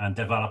pipeline and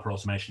developer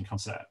automation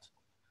concept.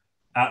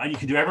 And you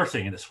can do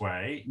everything in this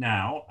way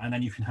now, and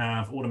then you can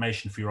have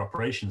automation for your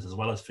operations as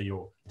well as for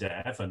your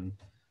dev. And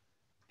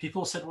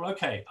people said, well,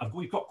 okay,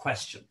 we've got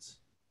questions.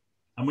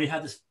 And we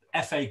had this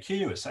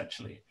FAQ,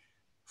 essentially,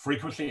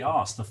 frequently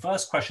asked. The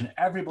first question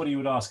everybody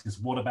would ask is,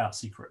 what about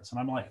secrets? And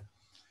I'm like,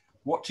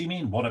 what do you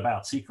mean, what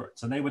about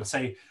secrets? And they would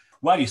say,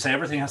 well, you say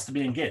everything has to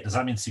be in Git. Does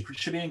that mean secrets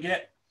should be in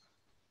Git?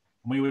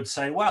 And we would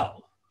say,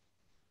 well,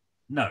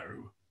 no.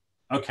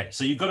 Okay,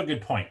 so you've got a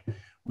good point.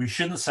 We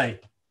shouldn't say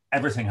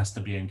everything has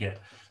to be in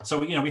Git. So,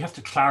 we have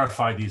to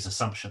clarify these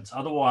assumptions.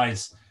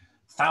 Otherwise,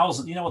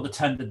 you know what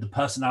the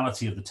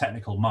personality of the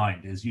technical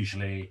mind is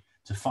usually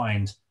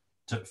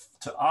to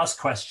ask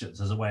questions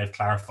as a way of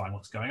clarifying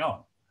what's going on.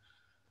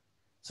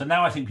 So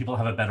now I think people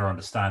have a better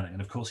understanding.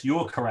 And of course,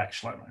 you're correct,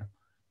 Shlomo.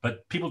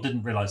 But people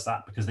didn't realize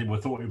that because they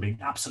thought we were being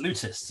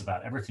absolutists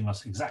about everything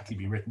must exactly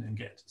be written in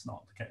Git. It's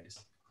not the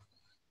case.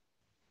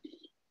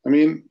 I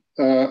mean,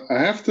 I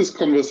have this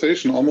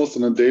conversation almost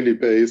on a daily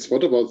basis.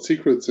 What about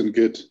secrets in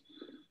Git?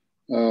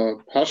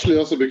 Partially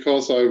also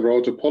because I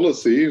wrote a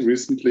policy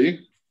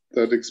recently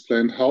that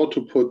explained how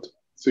to put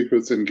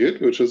secrets in Git,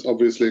 which is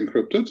obviously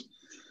encrypted.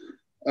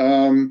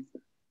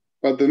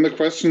 But then the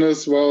question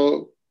is,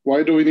 well,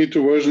 why do we need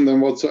to version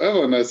them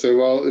whatsoever? And I say,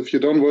 well, if you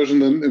don't version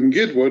them in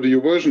Git, where do you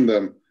version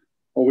them?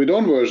 Or we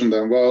don't version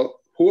them. Well,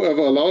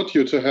 whoever allowed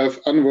you to have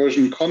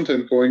unversioned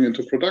content going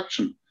into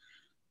production?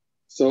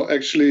 So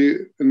actually,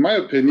 in my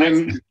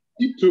opinion,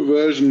 you need to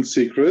version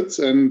secrets.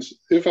 And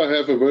if I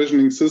have a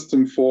versioning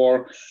system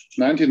for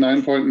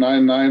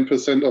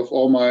 99.99% of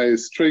all my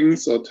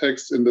strings or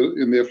text in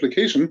the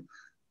application,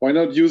 why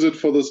not use it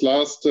for this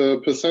last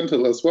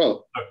percentile as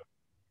well?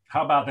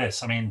 How about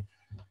this? I mean,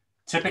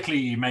 typically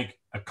you make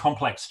a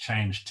complex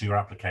change to your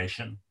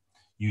application.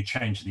 You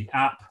change the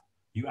app,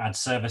 you add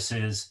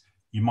services,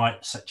 you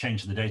might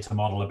change the data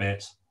model a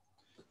bit.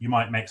 You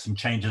might make some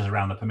changes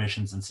around the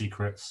permissions and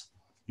secrets.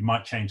 You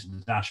might change the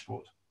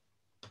dashboard.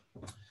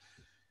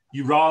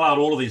 You roll out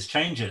all of these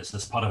changes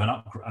as part of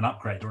an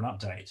upgrade or an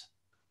update.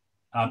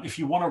 If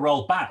you want to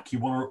roll back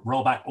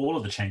all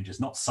of the changes,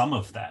 not some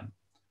of them,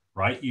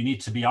 right? You need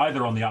to be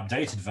either on the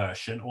updated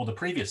version or the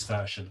previous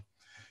version.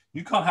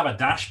 You can't have a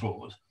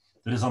dashboard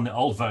that is on the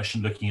old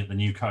version looking at the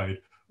new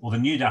code or the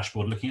new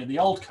dashboard looking at the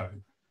old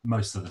code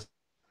most of the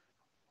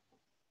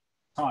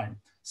time.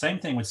 Same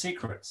thing with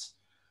secrets.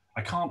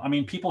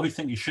 People who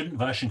think you shouldn't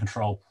version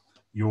control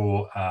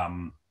your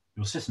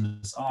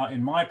systems are,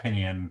 in my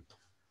opinion,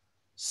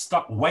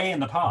 stuck way in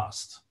the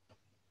past.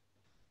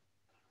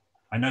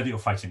 I know that you're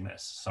fighting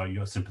this, so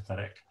you're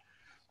sympathetic.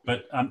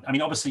 But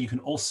obviously you can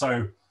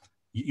also,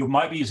 you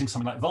might be using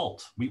something like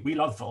Vault. We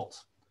love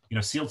Vault.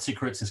 Sealed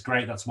secrets is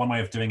great. That's one way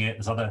of doing it.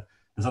 There's other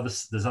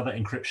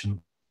encryption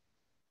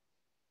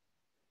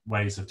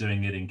ways of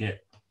doing it in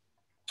Git.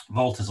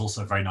 Vault is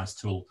also a very nice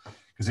tool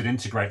because it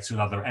integrates with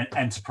other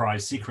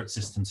enterprise secret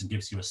systems and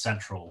gives you a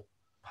central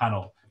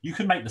panel. You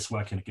can make this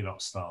work in a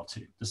GitOps style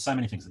too. There's so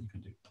many things that you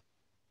can do.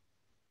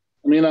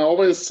 I mean, I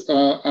always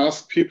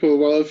ask people,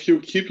 well, if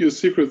you keep your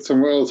secrets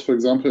somewhere else, for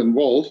example, in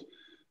Vault,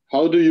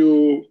 how do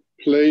you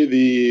play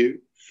the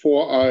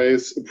 4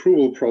 eyes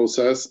approval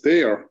process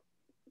there?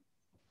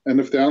 And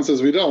if the answer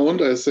is we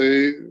don't, I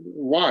say,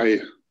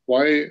 why?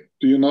 Why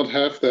do you not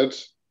have that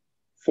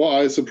 4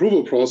 eyes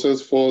approval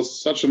process for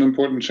such an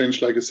important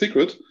change like a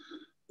secret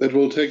that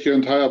will take your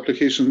entire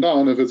application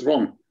down if it's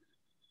wrong?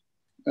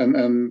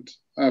 And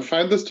I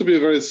find this to be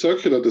a very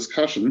circular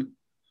discussion,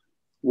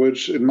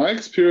 which in my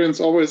experience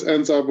always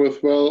ends up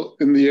with, well,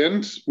 in the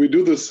end, we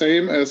do the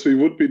same as we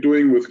would be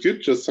doing with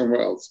Git, just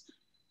somewhere else.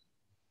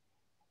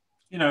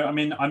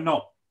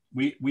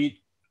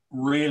 We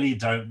really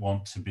don't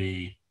want to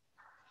be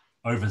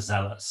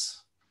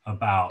overzealous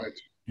about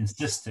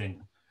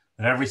insisting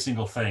that every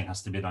single thing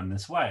has to be done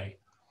this way.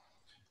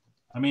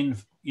 I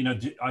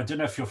don't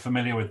know if you're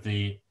familiar with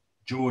the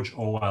George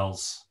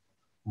Orwell's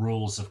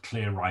rules of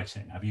clear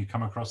writing. Have you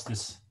come across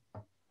this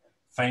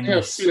famous? Yeah,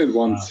 I've seen it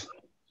once.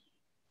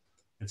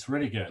 It's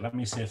really good. Let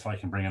me see if I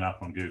can bring it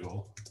up on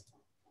Google.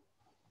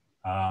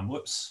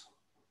 Whoops.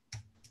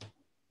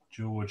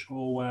 George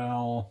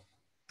Orwell.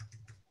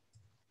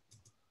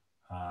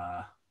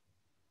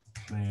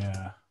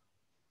 Clear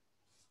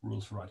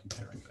rules for writing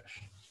clear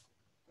English.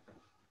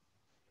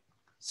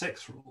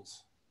 6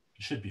 rules.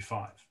 It should be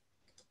 5.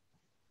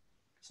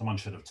 Someone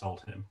should have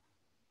told him.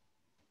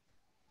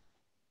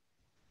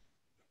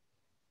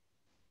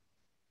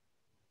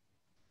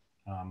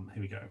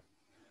 Here we go.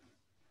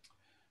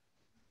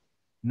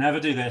 Never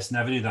do this,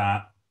 never do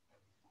that.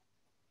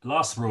 The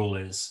last rule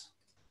is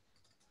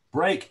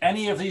break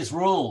any of these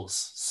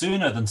rules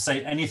sooner than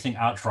say anything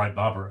outright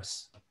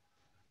barbarous.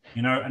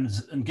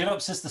 And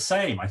GitOps is the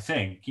same, I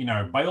think.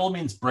 By all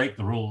means, break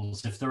the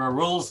rules. If there are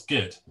rules,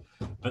 good.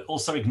 But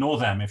also ignore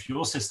them if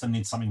your system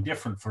needs something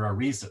different for a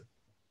reason.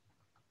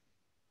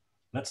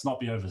 Let's not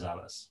be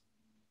overzealous.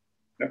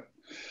 Yeah.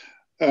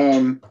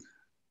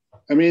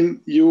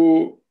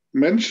 You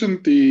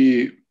mentioned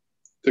the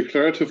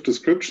declarative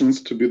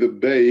descriptions to be the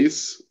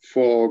base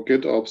for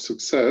GitOps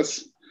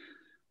success,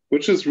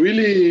 which is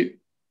really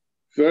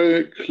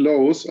very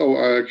close.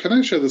 Can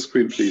I share the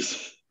screen,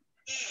 please?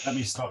 Let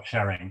me stop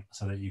sharing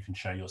so that you can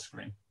share your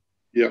screen.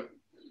 Yeah.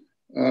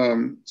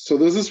 So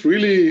this is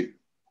really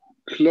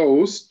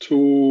close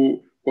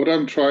to what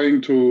I'm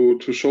trying to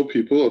show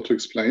people or to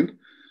explain,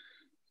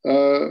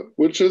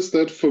 which is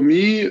that for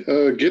me,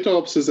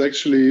 GitOps is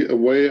actually a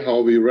way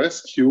how we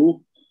rescue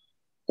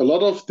a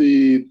lot of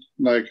the,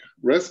 like,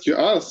 rescue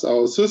us,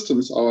 our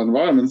systems, our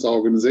environments, our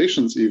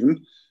organizations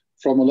even,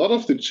 from a lot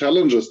of the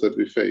challenges that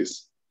we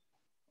face.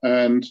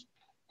 And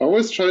I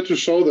always try to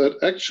show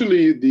that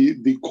actually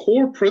the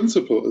core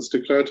principle is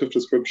declarative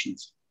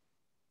descriptions.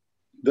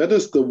 That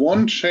is the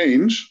one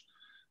change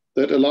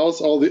that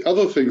allows all the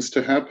other things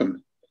to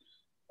happen.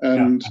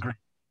 And yeah,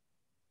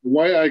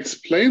 why I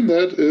explain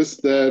that is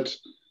that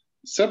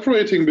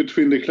separating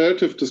between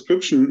declarative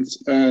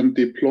descriptions and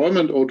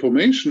deployment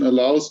automation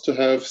allows to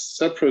have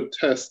separate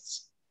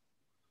tests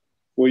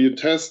where you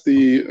test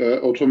the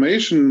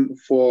automation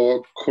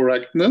for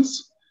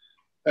correctness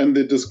and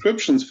the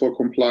descriptions for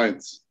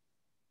compliance.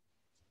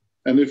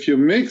 And if you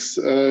mix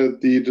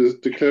the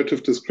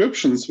declarative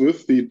descriptions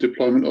with the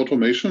deployment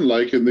automation,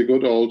 like in the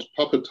good old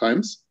Puppet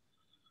times,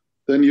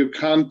 then you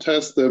can't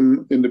test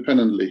them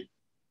independently.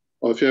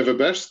 Or if you have a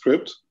bash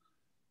script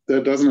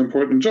that does an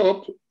important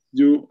job,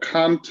 you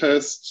can't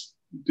test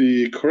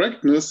the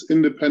correctness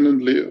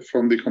independently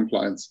from the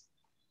compliance.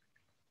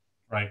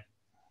 Right.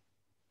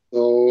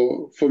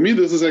 So for me,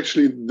 this is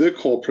actually the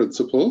core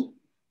principle.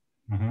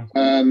 Mm-hmm.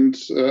 And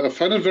I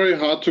find it very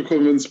hard to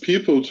convince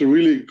people to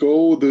really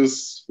go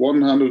this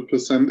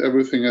 100%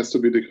 everything has to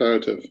be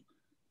declarative.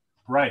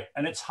 Right,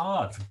 and it's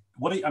hard.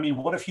 What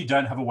if you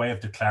don't have a way of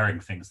declaring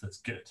things that's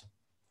good?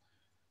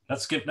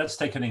 Let's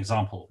take an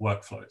example,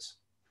 workflows.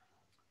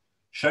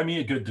 Show me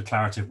a good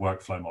declarative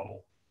workflow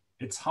model.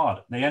 It's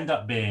hard. They end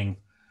up being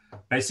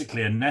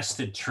basically a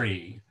nested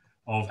tree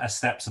of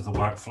steps of the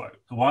workflow.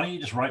 Why don't you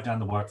just write down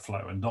the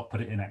workflow and not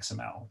put it in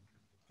XML,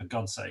 for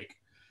God's sake?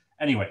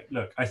 Anyway,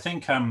 look, I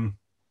think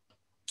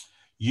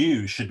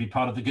you should be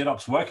part of the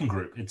GitOps working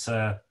group. It's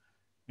a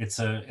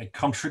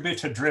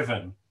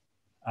contributor-driven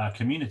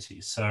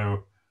community.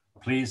 So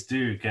please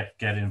do get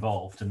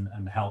involved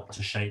and help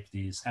to shape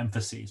these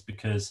emphases,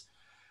 because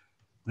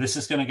this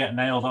is going to get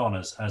nailed on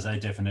as a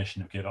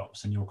definition of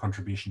GitOps, and your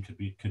contribution could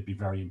be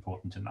very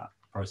important in that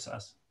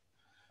process.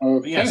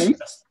 But yes,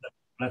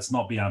 let's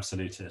not be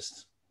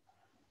absolutist.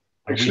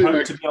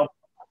 Actually,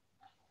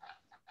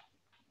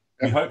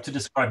 we hope to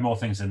describe more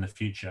things in the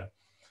future.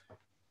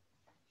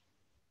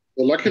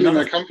 Well, luckily,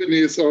 my company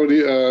is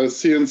already a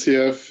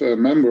CNCF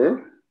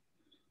member.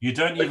 You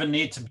don't even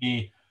need to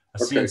be a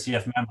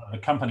CNCF member at the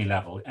company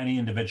level. Any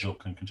individual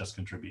can just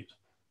contribute.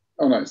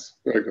 Oh, nice.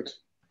 Very good.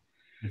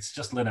 It's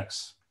just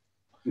Linux.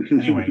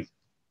 Anyway,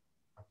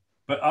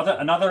 but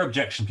another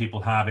objection people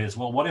have is,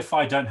 well, what if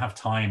I don't have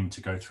time to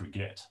go through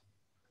Git?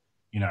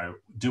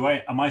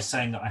 Am I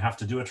saying that I have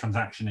to do a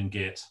transaction in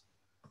Git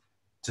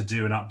to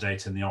do an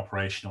update in the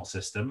operational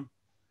system?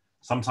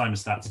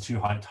 Sometimes that's too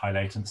high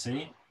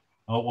latency,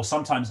 or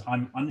sometimes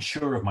I'm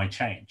unsure of my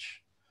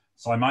change.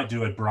 So I might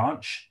do a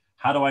branch.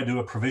 How do I do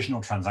a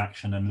provisional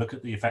transaction and look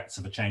at the effects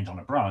of a change on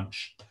a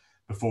branch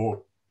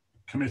before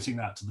committing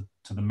that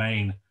to the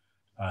main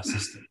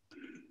system?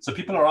 So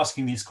people are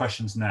asking these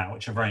questions now,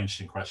 which are very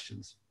interesting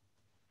questions.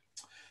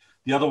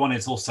 The other one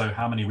is also,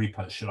 how many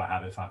repos should I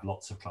have if I have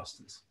lots of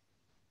clusters?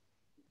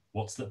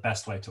 What's the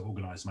best way to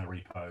organize my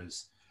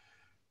repos?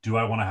 Do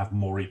I want to have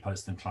more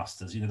repos than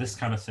clusters? This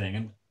kind of thing.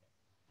 And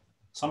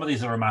some of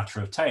these are a matter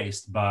of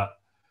taste, but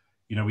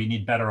we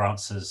need better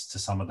answers to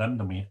some of them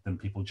than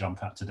people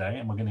jump at today,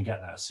 and we're going to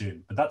get there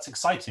soon. But that's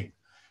exciting.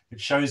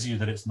 It shows you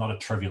that it's not a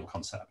trivial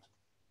concept.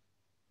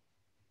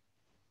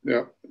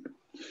 Yeah.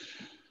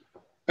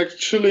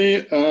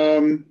 Actually,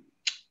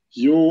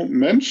 you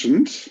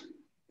mentioned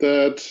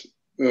that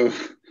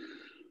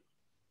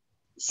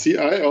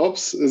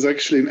CIOps is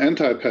actually an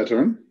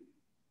anti-pattern.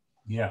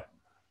 Yeah.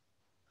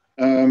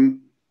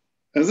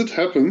 As it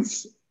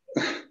happens,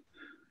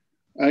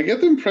 I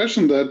get the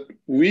impression that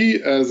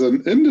we as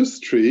an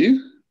industry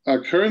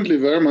are currently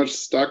very much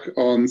stuck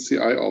on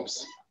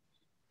CIOps.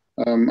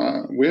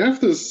 We have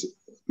this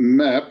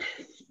map,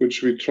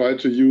 which we try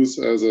to use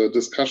as a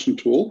discussion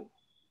tool.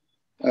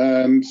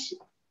 And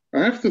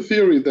I have the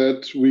theory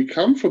that we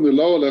come from the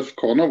lower left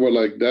corner, where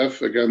like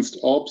dev against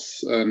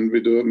ops, and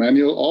we do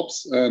manual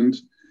ops. And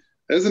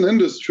as an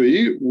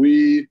industry,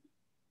 we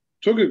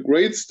took a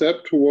great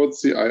step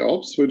towards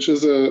CIOps, which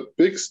is a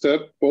big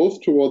step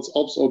both towards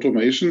ops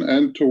automation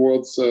and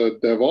towards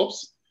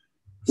DevOps,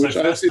 which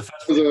I see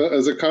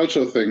as a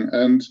culture thing.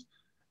 And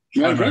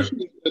my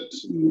impression is that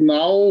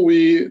now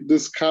we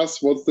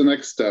discuss what's the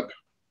next step.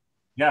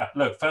 Yeah,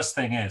 look, first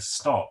thing is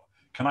stop.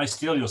 Can I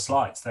steal your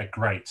slides? They're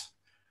great.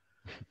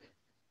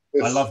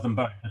 Yes. I love them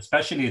both,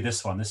 especially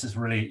this one. This is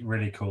really,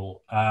 really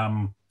cool.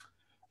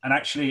 And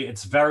actually,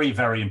 it's very,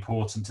 very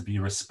important to be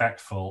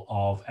respectful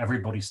of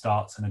everybody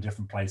starts in a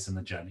different place in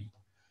the journey.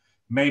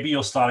 Maybe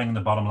you're starting in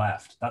the bottom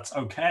left. That's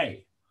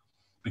okay,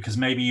 because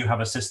maybe you have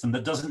a system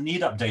that doesn't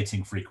need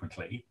updating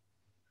frequently.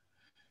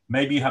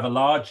 Maybe you have a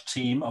large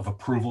team of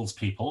approvals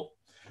people.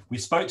 We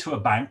spoke to a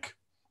bank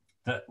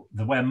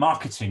where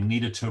marketing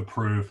needed to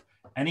approve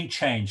any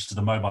change to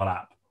the mobile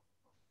app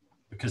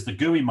because the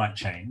GUI might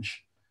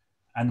change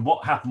And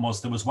what happened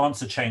was there was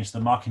once a change the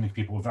marketing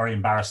people were very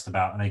embarrassed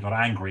about, and they got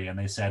angry and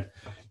they said,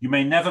 you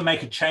may never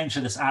make a change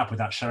to this app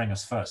without showing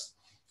us first.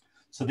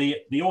 So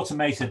the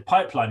automated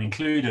pipeline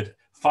included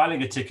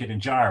filing a ticket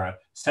in Jira,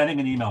 sending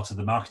an email to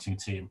the marketing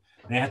team.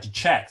 They had to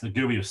check the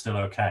GUI was still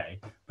okay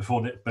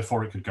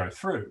before it could go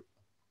through.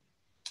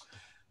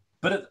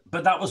 But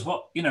that was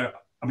what,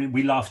 I mean,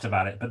 we laughed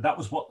about it, but that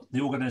was what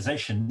the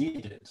organization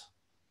needed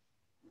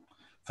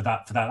for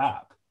that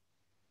app.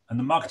 And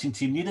the marketing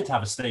team needed to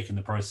have a stake in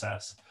the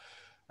process.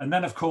 And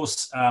then, of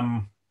course,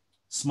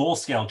 small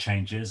scale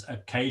changes,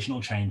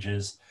 occasional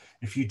changes.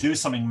 If you do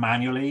something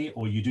manually,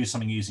 or you do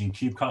something using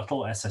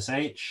kubectl,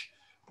 SSH,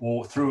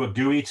 or through a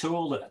GUI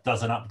tool that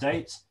does an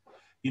update,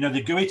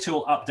 the GUI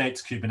tool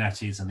updates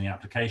Kubernetes and the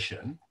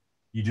application.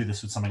 You do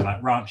this with something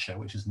like Rancher,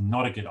 which is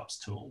not a GitOps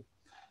tool.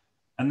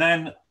 And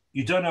then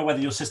you don't know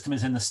whether your system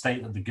is in the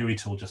state that the GUI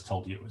tool just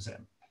told you it was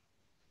in.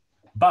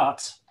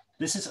 But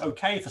this is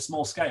okay for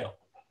small scale.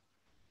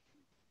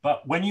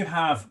 But when you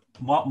have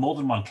more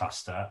than one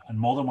cluster and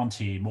more than one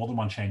team, more than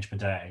one change per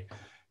day,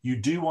 you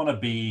do want to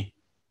be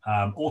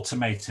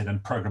automated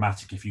and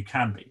programmatic if you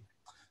can be.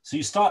 So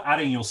you start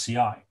adding your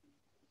CI.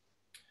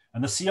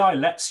 And the CI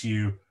lets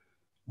you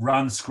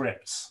run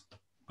scripts.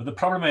 But the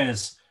problem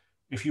is,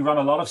 if you run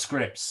a lot of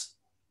scripts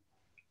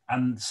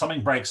and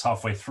something breaks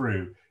halfway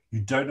through,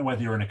 you don't know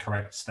whether you're in a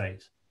correct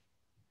state.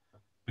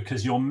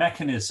 Because your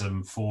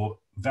mechanism for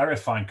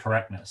verifying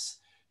correctness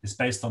is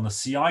based on the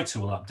CI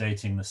tool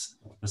updating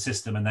the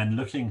system and then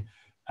looking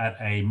at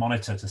a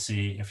monitor to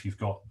see if you've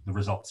got the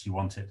results you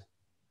wanted.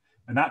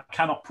 And that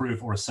cannot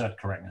prove or assert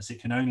correctness.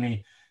 It can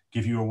only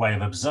give you a way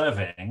of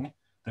observing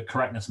that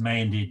correctness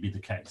may indeed be the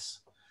case.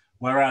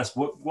 Whereas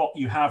what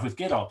you have with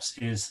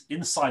GitOps is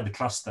inside the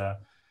cluster,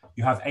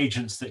 you have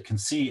agents that can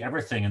see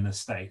everything in the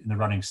state, in the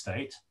running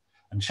state,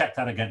 and check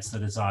that against the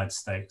desired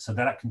state so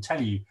that can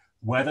tell you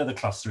whether the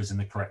cluster is in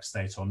the correct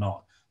state or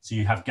not. So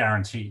you have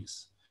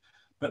guarantees.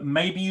 But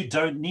maybe you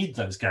don't need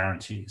those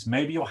guarantees.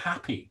 Maybe you're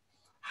happy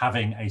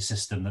having a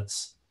system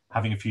that's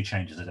having a few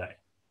changes a day.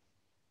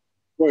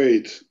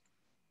 Wait,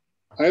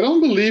 I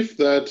don't believe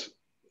that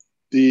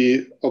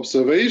the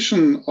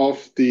observation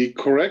of the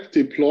correct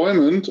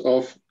deployment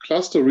of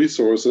cluster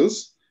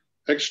resources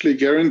actually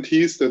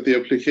guarantees that the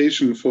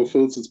application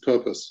fulfills its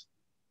purpose.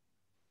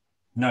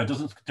 No, it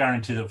doesn't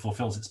guarantee that it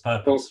fulfills its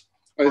purpose.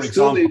 I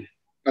still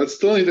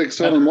need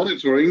external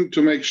monitoring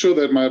to make sure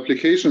that my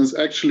application is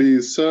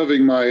actually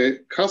serving my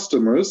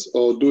customers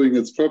or doing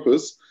its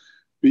purpose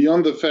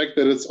beyond the fact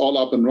that it's all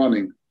up and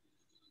running.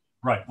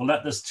 Right. Well,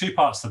 there's two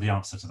parts to the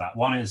answer to that.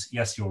 One is,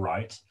 yes, you're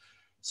right.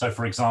 So,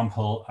 for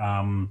example,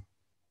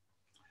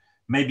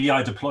 maybe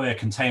I deploy a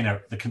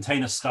container. The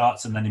container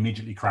starts and then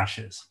immediately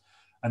crashes.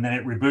 And then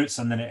it reboots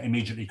and then it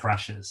immediately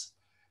crashes.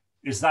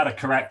 Is that a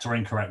correct or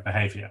incorrect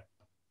behavior?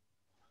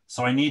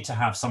 So I need to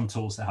have some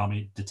tools to help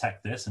me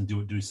detect this and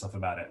do stuff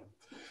about it.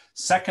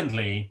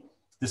 Secondly,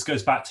 this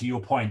goes back to your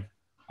point.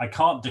 I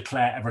can't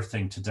declare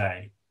everything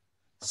today.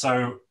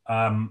 So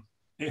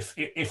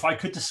if I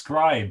could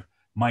describe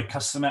my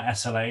customer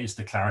SLAs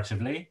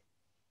declaratively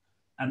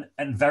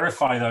and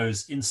verify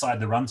those inside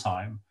the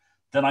runtime,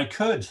 then I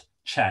could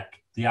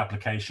check the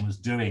application was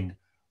doing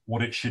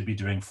what it should be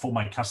doing for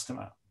my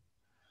customer.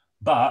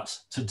 But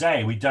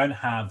today we don't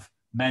have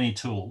many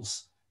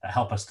tools that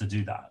help us to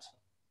do that.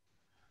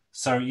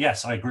 So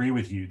yes, I agree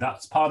with you.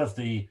 That's part of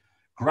the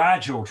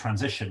gradual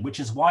transition, which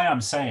is why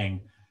I'm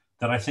saying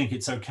that I think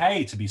it's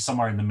okay to be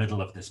somewhere in the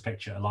middle of this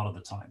picture a lot of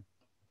the time.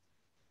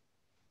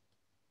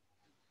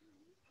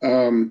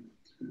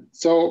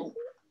 So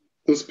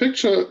this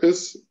picture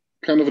is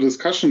kind of a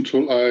discussion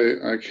tool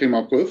I came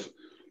up with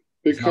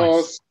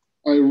because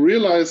nice. I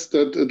realized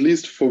that at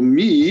least for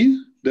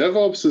me,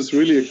 DevOps is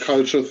really a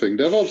culture thing.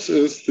 DevOps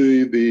is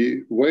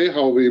the way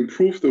how we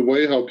improve the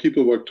way how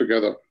people work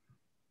together.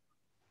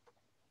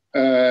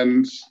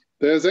 And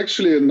there's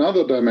actually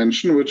another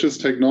dimension, which is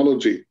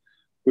technology,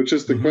 which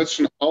is the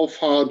question, how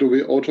far do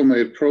we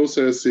automate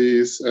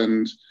processes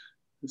and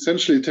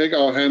essentially take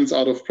our hands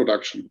out of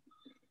production?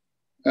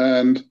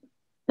 And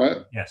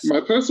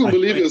my personal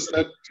belief is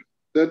that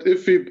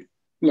if we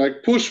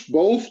push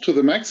both to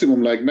the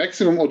maximum, like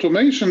maximum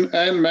automation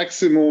and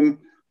maximum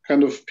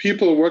kind of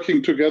people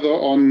working together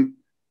on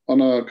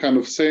a kind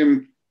of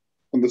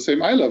on the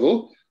same eye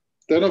level,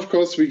 then of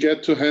course we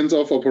get to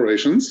hands-off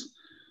operations,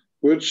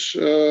 which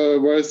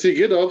where I see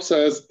GitOps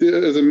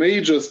as a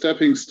major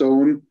stepping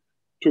stone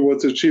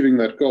towards achieving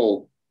that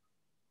goal.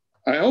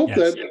 I hope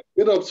that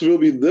GitOps will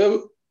be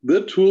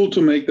the tool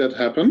to make that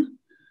happen,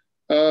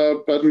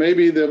 but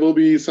maybe there will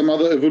be some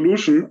other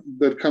evolution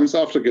that comes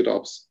after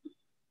GitOps.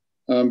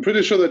 I'm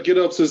pretty sure that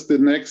GitOps is the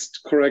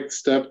next correct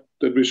step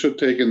that we should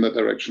take in that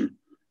direction.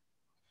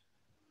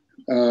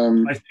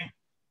 I think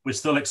we're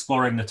still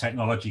exploring the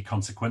technology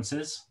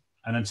consequences,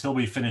 and until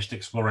we've finished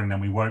exploring them,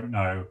 we won't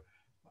know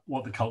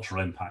what the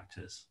cultural impact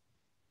is.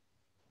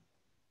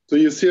 So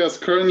you see us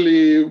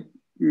currently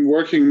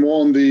working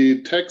more on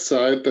the tech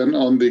side than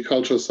on the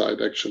culture side,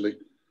 actually.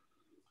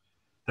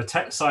 The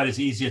tech side is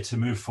easier to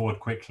move forward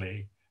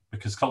quickly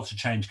because culture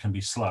change can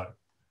be slow.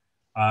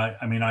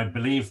 I mean, I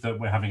believe that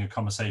we're having a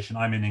conversation.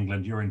 I'm in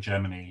England, you're in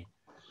Germany.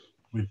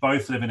 We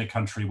both live in a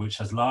country which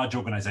has large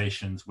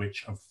organizations,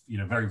 which are,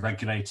 very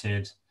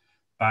regulated,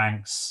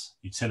 banks,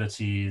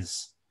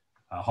 utilities,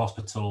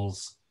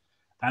 hospitals.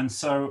 And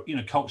so,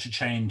 culture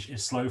change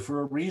is slow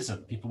for a reason.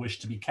 People wish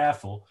to be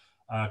careful,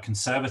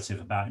 conservative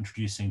about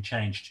introducing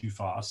change too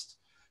fast,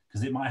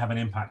 because it might have an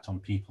impact on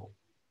people.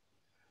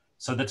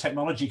 So the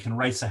technology can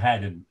race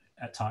ahead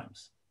at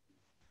times.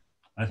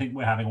 I think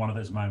we're having one of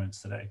those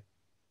moments today.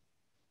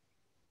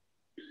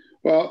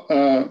 Well,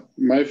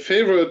 my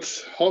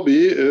favorite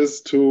hobby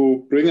is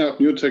to bring up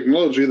new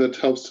technology that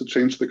helps to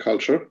change the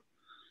culture,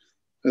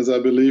 as I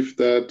believe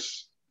that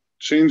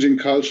changing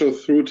culture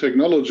through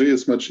technology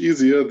is much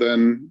easier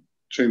than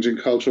changing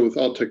culture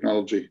without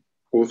technology,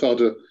 or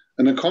without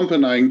an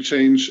accompanying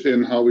change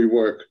in how we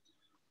work.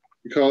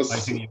 Because I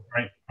think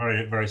you're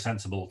very, very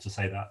sensible to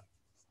say that.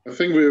 I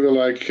think we were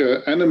like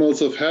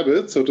animals of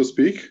habit, so to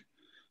speak.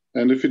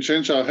 And if we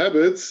change our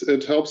habits,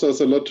 it helps us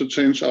a lot to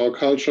change our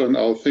culture and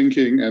our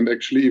thinking and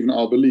actually even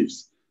our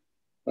beliefs.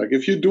 Like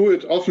if you do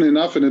it often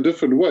enough in a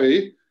different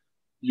way,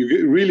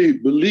 you really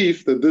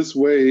believe that this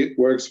way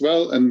works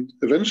well, and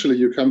eventually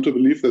you come to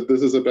believe that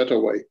this is a better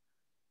way.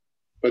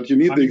 But you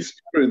need the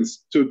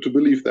experience to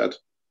believe that.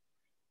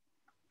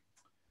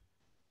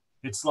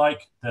 It's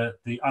like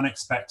the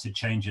unexpected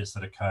changes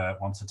that occur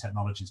once a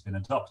technology has been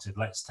adopted.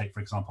 Let's take, for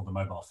example, the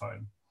mobile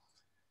phone.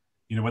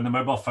 When the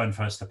mobile phone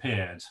first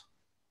appeared,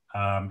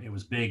 it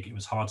was big, it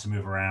was hard to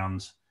move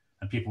around,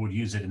 and people would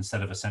use it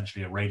instead of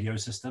essentially a radio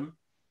system.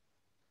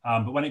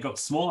 But when it got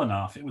small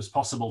enough, it was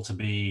possible to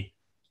be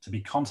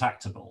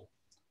contactable.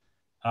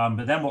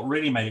 But then what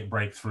really made it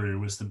break through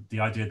was the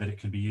idea that it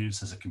could be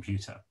used as a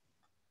computer,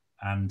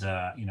 and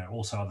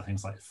also other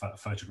things like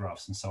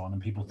photographs and so on.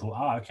 And people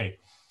thought, okay,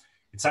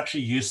 it's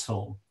actually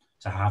useful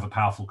to have a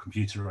powerful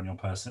computer on your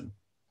person,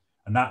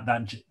 and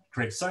that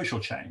creates social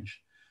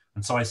change.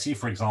 And so I see,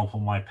 for example,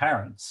 my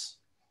parents,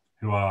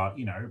 who are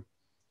in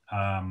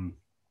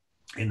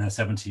their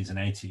 70s and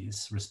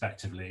 80s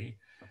respectively,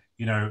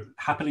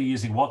 happily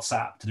using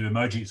WhatsApp to do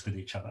emojis with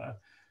each other,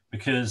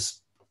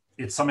 because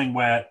it's something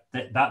where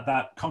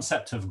that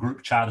concept of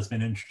group chat has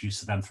been introduced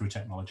to them through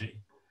technology.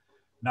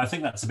 Now, I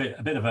think that's a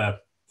bit of a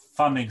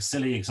fun,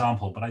 silly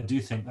example, but I do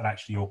think that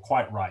actually you're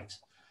quite right,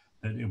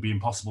 that it would be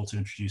impossible to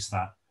introduce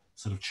that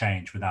sort of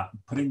change without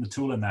putting the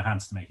tool in their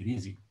hands to make it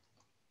easy.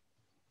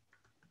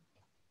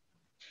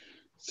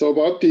 So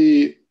about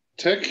the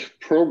tech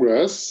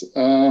progress,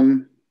 I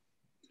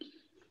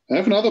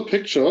have another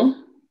picture.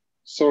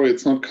 Sorry,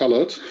 it's not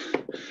colored.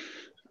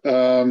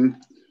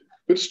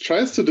 Which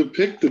tries to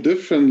depict the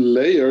different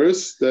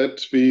layers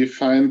that we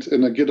find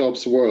in a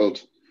GitOps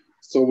world.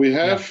 So we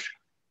have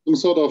some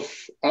sort of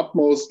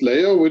upmost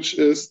layer, which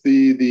is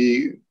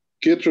the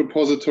Git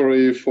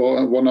repository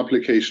for one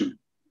application.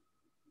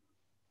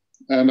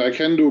 And I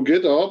can do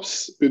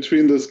GitOps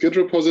between this Git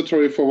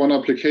repository for one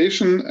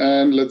application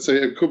and, let's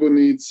say, a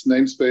Kubernetes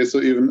namespace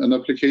or even an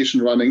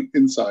application running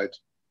inside.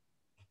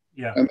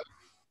 Yeah. And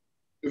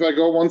if I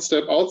go one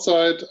step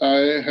outside,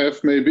 I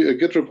have maybe a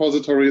Git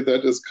repository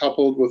that is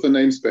coupled with a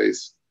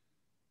namespace,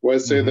 where I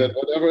say that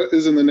whatever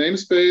is in the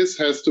namespace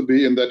has to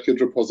be in that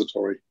Git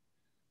repository.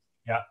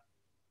 Yeah.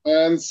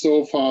 And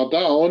so far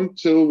down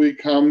till we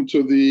come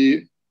to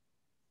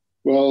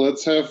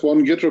let's have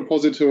one Git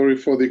repository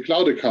for the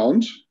cloud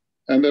account,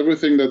 and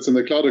everything that's in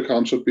the cloud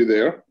account should be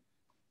there.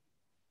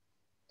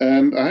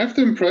 And I have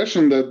the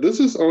impression that this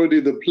is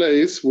already the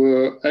place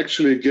where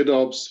actually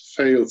GitOps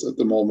fails at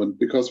the moment,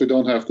 because we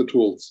don't have the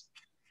tools.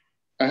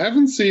 I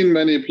haven't seen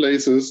many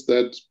places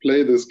that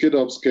play this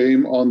GitOps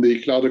game on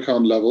the cloud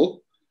account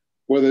level,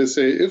 where they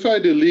say, if I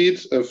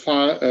delete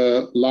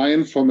a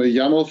line from a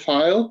YAML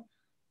file,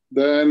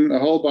 then a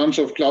whole bunch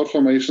of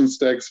CloudFormation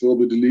stacks will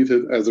be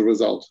deleted as a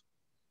result,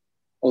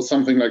 or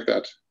something like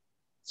that.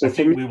 So I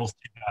think we will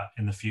see that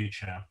in the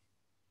future.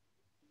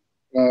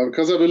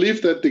 Because I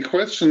believe that the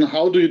question,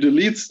 how do you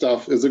delete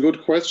stuff, is a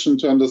good question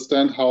to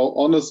understand how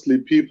honestly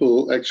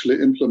people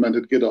actually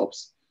implemented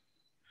GitOps.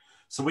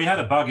 So we had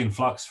a bug in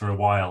Flux for a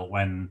while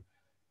when,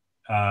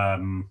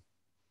 well,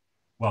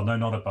 no,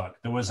 not a bug.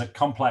 There was a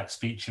complex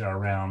feature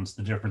around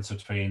the difference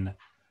between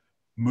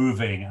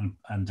moving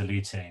and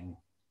deleting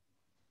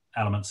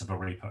elements of a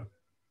repo.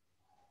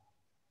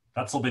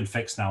 That's all been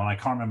fixed now, and I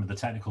can't remember the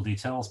technical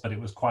details, but it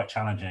was quite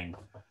challenging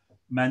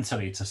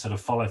mentally to sort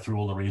of follow through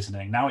all the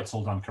reasoning. Now it's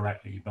all done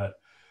correctly, but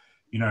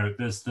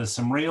there's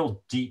some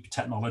real deep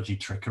technology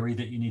trickery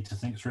that you need to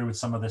think through with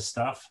some of this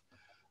stuff.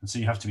 And so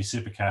you have to be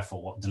super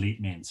careful what delete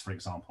means, for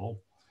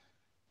example.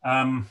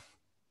 I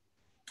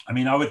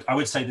mean, I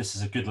would say this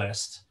is a good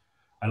list.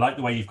 I like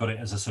the way you've got it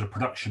as a sort of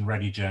production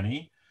ready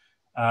journey.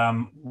 There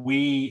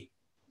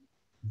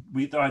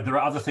are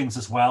other things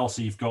as well.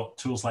 So you've got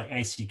tools like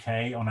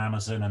ACK on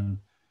Amazon, and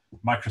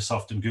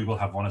Microsoft and Google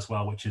have one as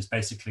well, which is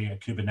basically a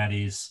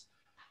Kubernetes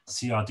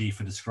CRD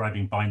for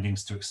describing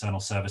bindings to external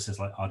services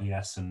like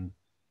RDS and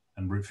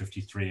Route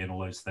 53 and all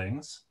those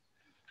things.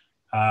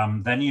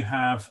 Then you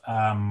have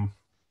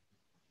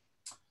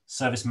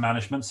service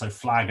management, so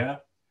Flagger,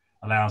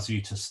 allows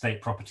you to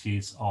state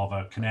properties of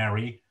a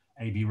canary,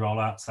 A/B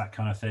rollouts, that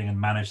kind of thing, and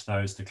manage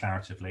those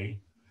declaratively.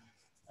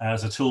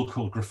 There's a tool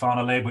called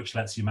Grafana Lib, which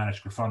lets you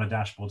manage Grafana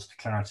dashboards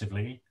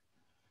declaratively.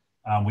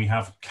 We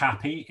have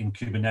CAPI in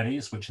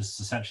Kubernetes, which is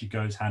essentially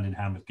goes hand in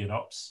hand with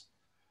GitOps.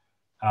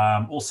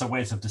 Also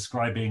ways of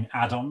describing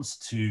add-ons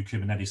to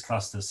Kubernetes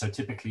clusters. So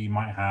typically you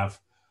might have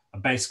a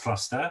base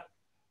cluster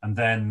and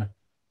then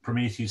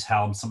Prometheus,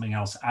 Helm, something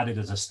else added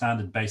as a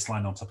standard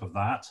baseline on top of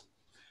that.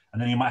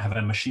 And then you might have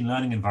a machine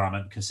learning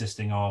environment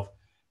consisting of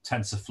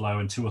TensorFlow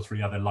and 2 or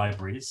 3 other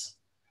libraries.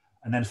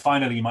 And then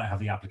finally, you might have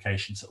the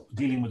application. So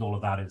dealing with all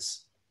of that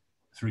is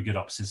through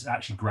GitOps is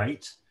actually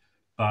great,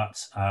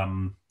 but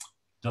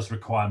does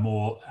require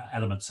more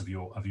elements of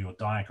your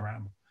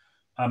diagram.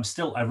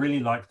 Still, I really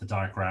like the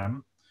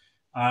diagram.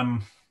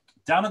 Down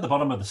at the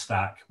bottom of the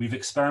stack, we've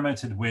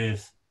experimented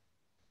with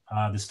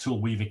this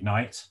tool, Weave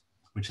Ignite,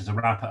 which is a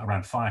wrapper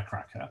around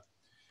Firecracker,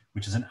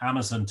 which is an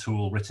Amazon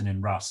tool written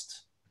in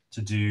Rust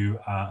to do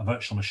a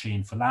virtual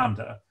machine for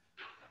Lambda.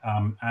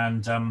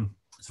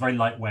 It's very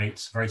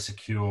lightweight, very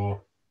secure,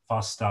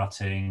 fast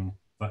starting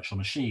virtual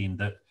machine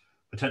that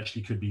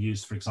potentially could be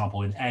used, for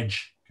example, in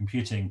edge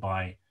computing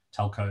by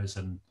telcos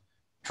and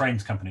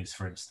trains companies,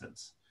 for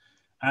instance.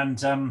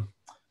 And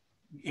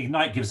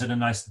Ignite gives it a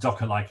nice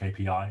Docker-like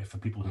API for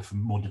people who are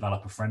more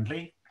developer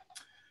friendly.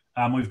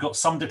 We've got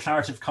some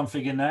declarative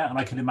config in there, and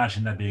I can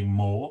imagine there being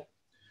more.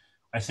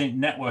 I think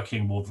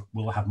networking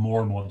will have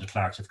more and more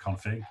declarative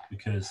config,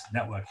 because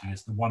networking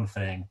is the one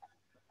thing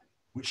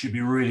which should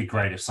be really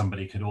great if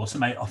somebody could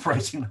automate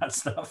operating that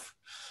stuff,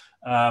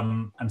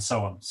 and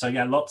so on. So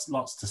yeah,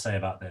 lots to say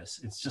about this.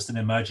 It's just an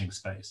emerging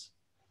space.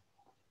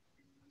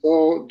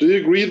 So do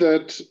you agree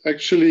that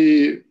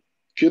actually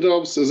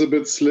GitOps is a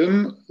bit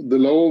slim the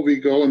lower we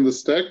go in the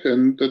stack,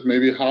 and that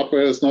maybe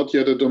hardware is not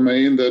yet a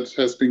domain that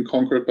has been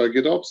conquered by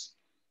GitOps?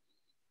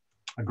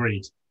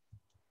 Agreed.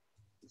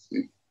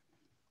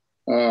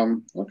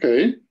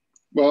 Okay.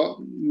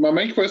 Well, my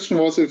main question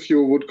was if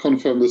you would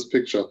confirm this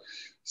picture.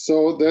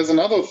 So there's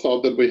another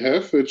thought that we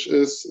have, which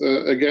is,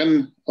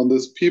 again, on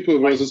this people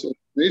versus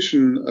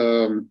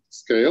automation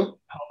scale.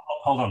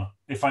 Hold on.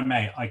 If I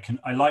may,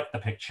 I like the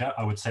picture.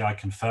 I would say I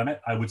confirm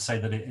it. I would say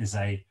that it is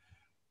a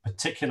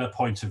particular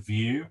point of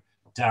view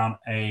down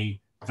a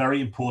very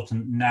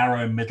important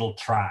narrow middle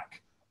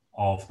track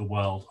of the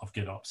world of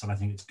GitOps. And I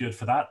think it's good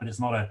for that, but it's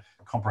not a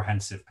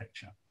comprehensive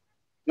picture.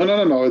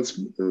 No. It's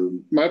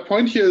my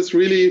point here is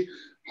really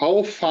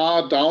how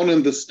far down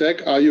in the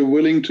stack are you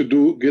willing to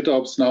do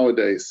GitOps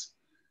nowadays?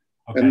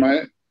 Okay. And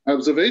my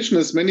observation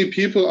is many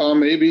people are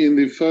maybe in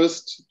the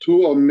first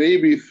 2 or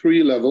maybe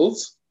 3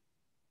 levels,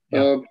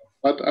 yeah.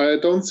 But I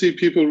don't see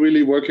people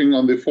really working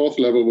on the 4th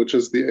level, which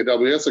is the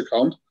AWS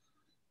account,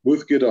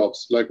 with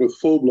GitOps, like with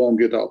full-blown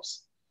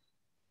GitOps.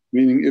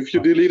 Meaning if you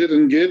delete it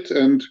in Git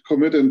and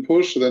commit and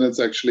push, then it's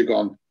actually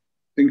gone,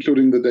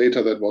 including the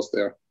data that was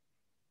there.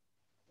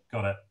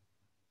 Got it.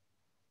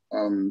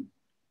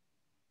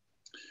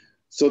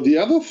 So the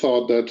other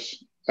thought that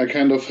I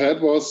kind of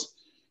had was,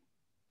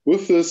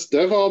 with this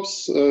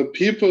DevOps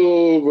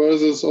people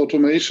versus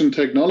automation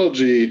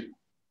technology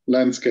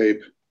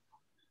landscape,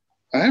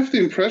 I have the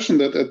impression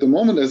that at the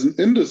moment as an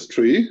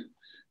industry,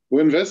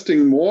 we're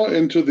investing more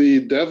into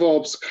the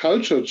DevOps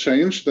culture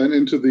change than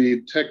into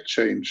the tech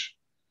change,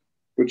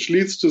 which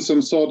leads to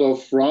some sort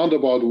of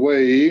roundabout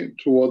way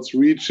towards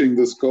reaching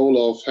this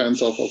goal of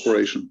hands-off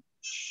operation.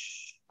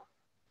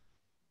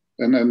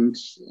 And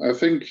I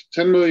think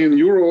 10 million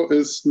euro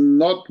is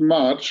not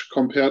much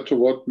compared to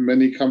what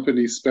many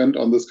companies spend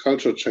on this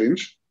culture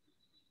change.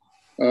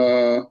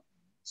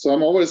 So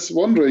I'm always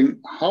wondering,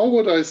 how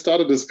would I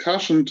start a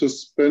discussion to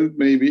spend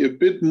maybe a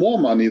bit more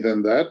money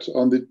than that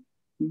on the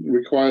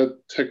required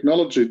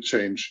technology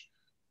change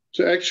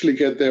to actually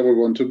get there we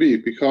want to be?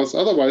 Because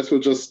otherwise we'll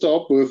just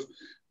stop with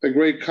a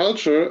great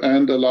culture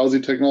and a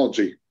lousy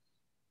technology.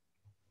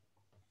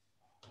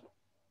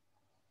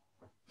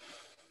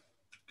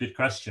 Good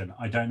question.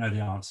 I don't know the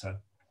answer.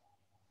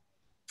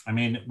 I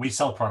mean, we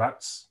sell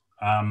products.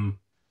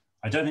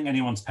 I don't think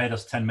anyone's paid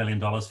us $10 million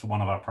for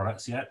one of our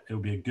products yet. It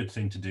would be a good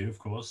thing to do, of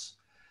course.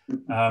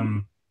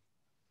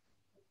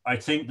 I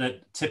think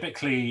that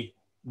typically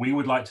we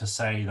would like to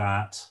say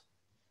that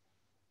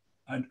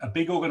a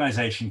big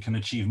organization can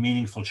achieve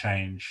meaningful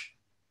change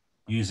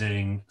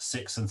using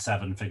 6- and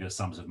 7-figure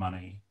sums of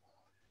money.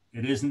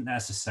 It isn't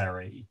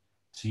necessary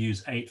to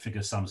use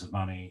 8-figure sums of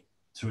money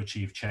to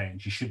achieve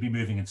change. You should be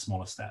moving in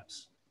smaller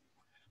steps.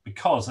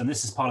 Because, and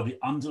this is part of the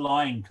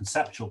underlying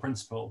conceptual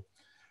principle,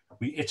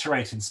 we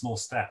iterate in small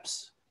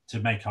steps to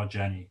make our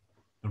journey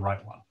the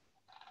right one.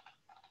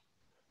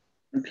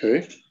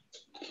 Okay.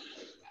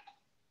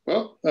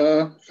 Well,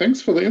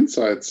 thanks for the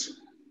insights.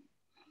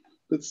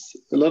 It's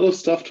a lot of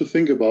stuff to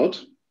think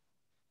about.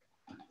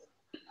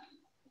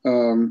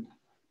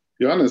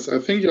 Johannes, I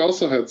think you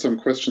also had some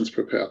questions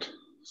prepared.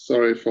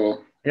 Sorry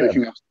for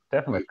taking up.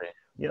 Definitely.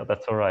 Yeah,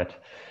 that's all right.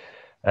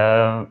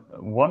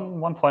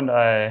 One point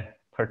I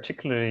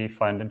particularly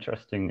find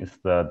interesting is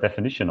the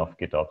definition of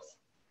GitOps.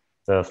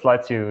 the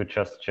slides you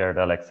just shared,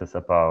 Alexis,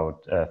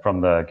 about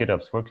from the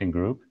GitOps working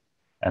group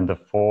and the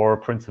 4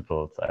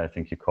 principles, I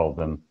think you called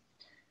them.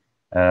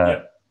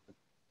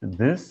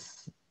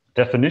 This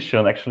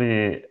definition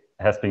actually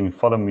has been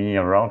following me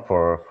around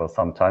for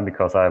some time,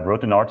 because I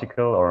wrote an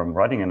article, or I'm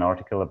writing an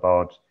article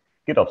about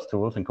GitOps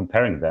tools and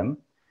comparing them.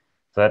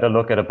 So I had a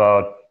look at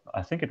about,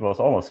 I think it was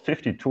almost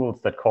 50 tools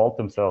that called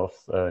themselves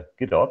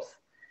GitOps,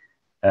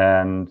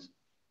 and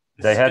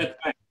they had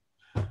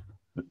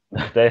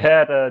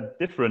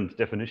different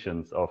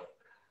definitions of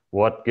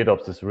what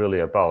GitOps is really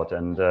about.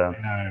 And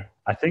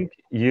I think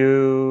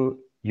you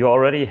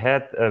already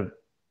had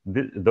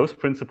those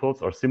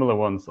principles or similar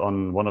ones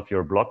on one of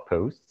your blog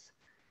posts.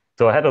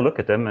 So I had a look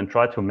at them and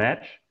tried to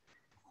match,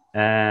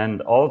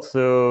 and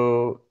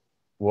also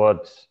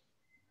what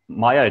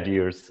my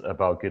ideas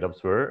about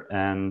GitOps were.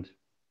 And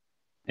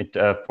it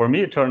for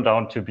me, it turned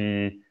out to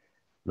be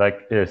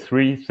like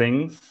 3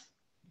 things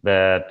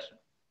that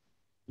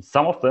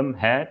some of them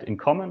had in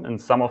common, and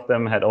some of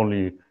them had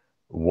only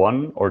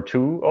 1 or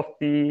 2 of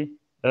the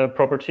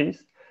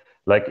properties.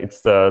 Like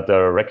it's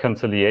the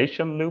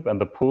reconciliation loop and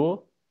the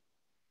pull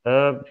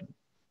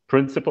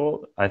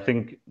principle. I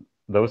think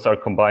those are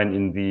combined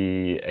in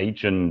the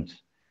agent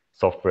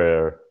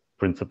software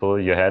principle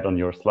you had on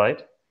your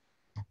slide.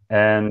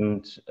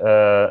 And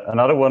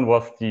another one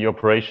was the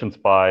operations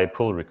by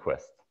pull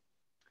request.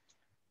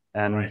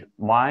 And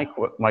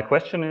my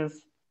question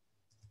is,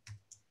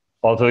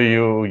 although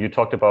you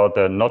talked about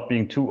not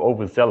being too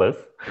overzealous,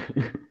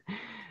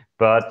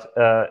 but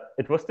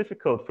it was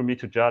difficult for me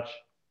to judge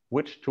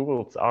which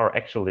tools are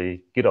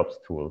actually GitOps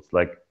tools.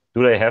 Like,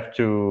 do they have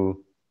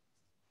to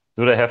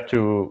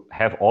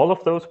have all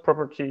of those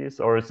properties,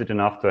 or is it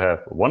enough to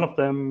have 1 of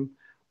them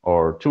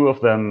or 2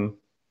 of them?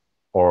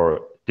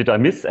 Or did I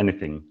miss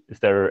anything? Is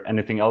there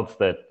anything else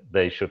that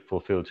they should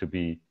fulfill to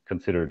be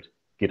considered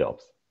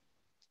GitOps?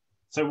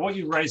 So what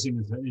you're raising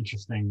is an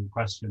interesting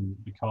question,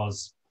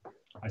 because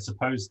I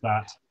suppose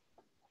that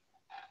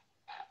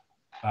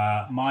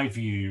my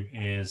view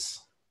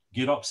is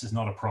GitOps is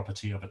not a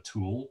property of a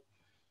tool.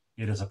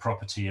 It is a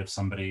property of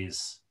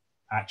somebody's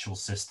actual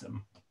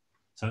system.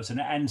 So it's an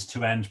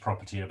end-to-end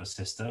property of a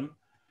system,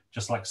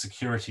 just like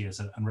security is,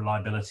 and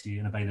reliability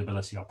and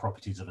availability are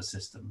properties of a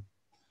system.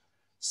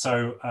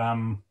 So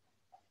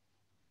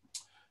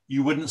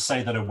you wouldn't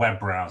say that a web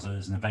browser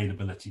is an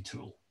availability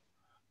tool,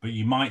 but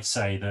you might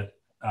say that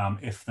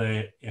if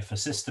a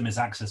system is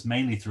accessed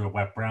mainly through a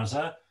web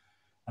browser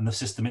and the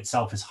system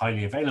itself is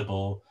highly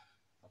available,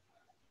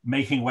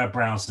 making web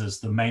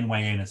browsers the main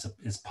way in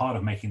is part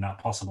of making that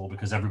possible,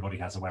 because everybody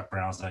has a web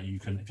browser. You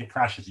can, if it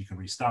crashes, you can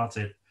restart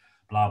it,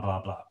 blah,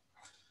 blah, blah.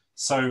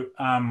 So,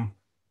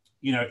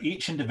 you know,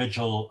 each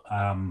individual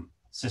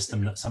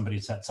system that somebody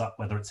sets up,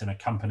 whether it's in a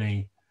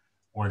company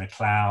or in a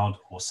cloud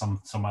or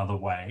some other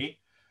way,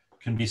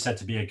 can be said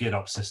to be a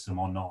GitOps system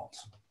or not.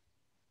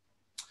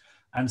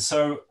 And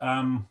so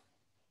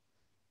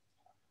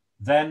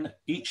then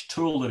each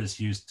tool that is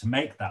used to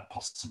make that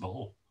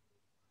possible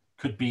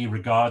could be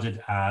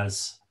regarded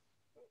as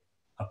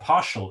a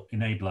partial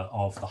enabler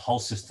of the whole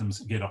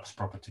system's GitOps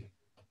property.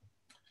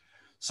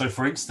 So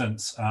for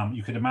instance,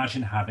 you could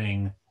imagine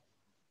having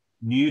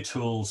new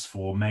tools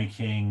for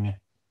making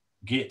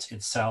Git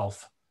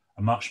itself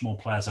a much more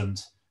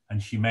pleasant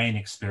and humane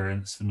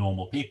experience for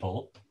normal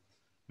people,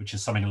 which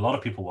is something a lot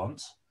of people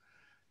want,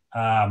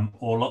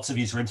 or lots of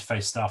user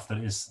interface stuff that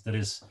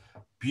is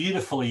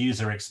beautiful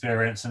user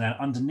experience, and then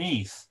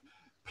underneath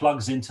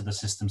plugs into the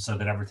system so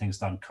that everything's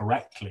done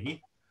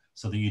correctly,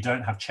 so that you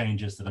don't have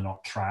changes that are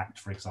not tracked,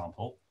 for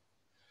example.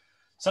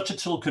 Such a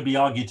tool could be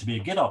argued to be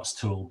a GitOps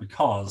tool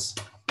because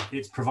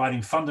it's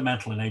providing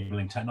fundamental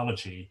enabling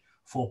technology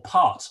for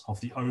part of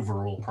the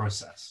overall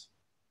process.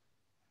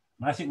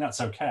 And I think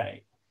that's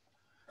okay.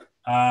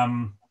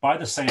 By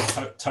the same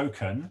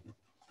token,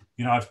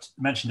 you know, I've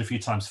mentioned a few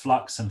times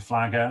Flux and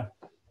Flagger.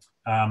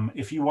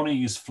 If you want to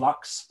use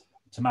Flux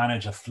to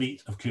manage a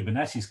fleet of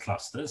Kubernetes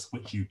clusters,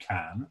 which you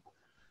can,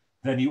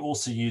 then you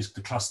also use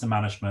the cluster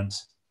management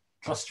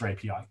cluster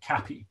API,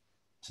 CAPI,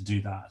 to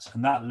do that.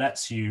 And that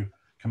lets you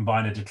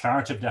combine a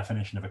declarative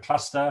definition of a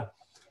cluster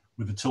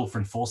with a tool for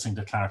enforcing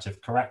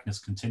declarative correctness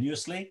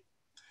continuously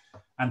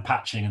and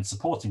patching and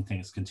supporting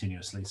things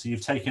continuously. So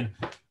you've taken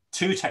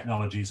 2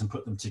 technologies and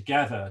put them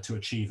together to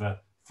achieve a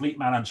fleet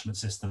management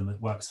system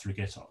that works through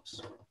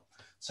GitOps.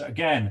 So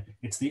again,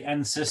 it's the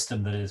end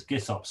system that is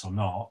GitOps or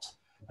not,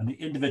 and the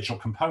individual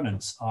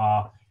components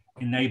are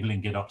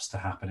enabling GitOps to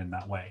happen in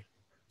that way.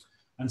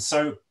 And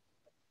so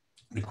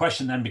the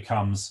question then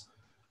becomes,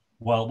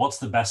 well, what's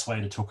the best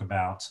way to talk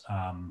about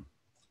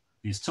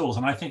these tools?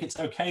 And I think it's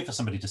okay for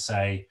somebody to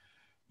say,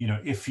 you know,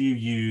 if you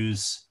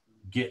use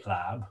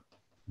GitLab,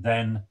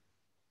 then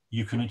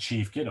you can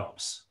achieve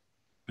GitOps.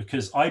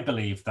 Because I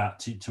believe that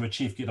to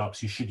achieve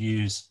GitOps, you should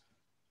use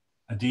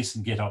a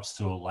decent GitOps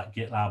tool like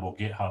GitLab or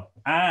GitHub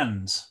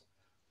and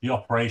the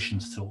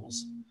operations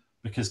tools.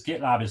 Because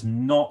GitLab is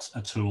not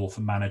a tool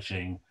for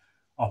managing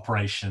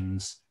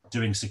operations,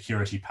 doing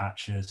security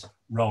patches,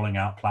 rolling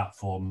out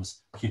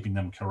platforms, keeping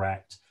them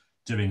correct,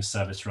 doing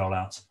service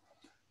rollouts.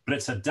 but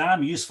it's a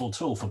damn useful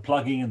tool for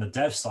plugging in the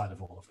dev side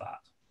of all of that.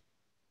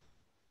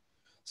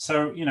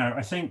 So,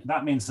 I think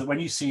that means that when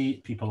you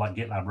see people like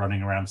GitLab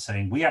running around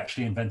saying, we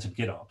actually invented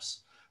GitOps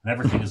and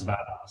everything is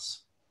about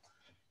us,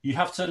 you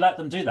have to let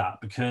them do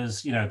that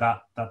because,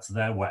 that's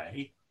their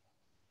way.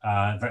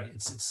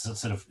 It's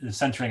sort of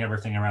centering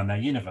everything around their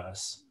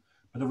universe.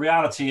 But the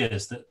reality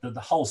is that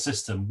the whole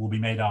system will be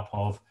made up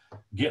of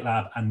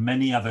GitLab and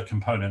many other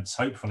components,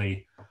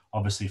 hopefully,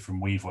 obviously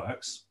from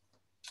Weaveworks,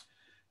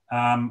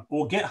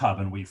 or GitHub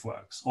and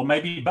Weaveworks, or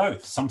maybe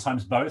both,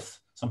 sometimes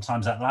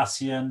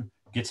Atlassian,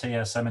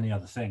 Gitea, so many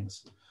other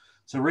things.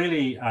 So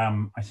really,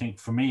 I think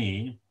for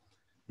me,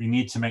 we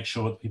need to make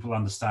sure that people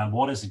understand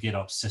what is a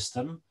GitOps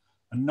system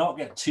and not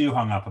get too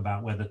hung up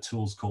about whether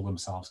tools call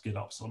themselves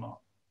GitOps or not.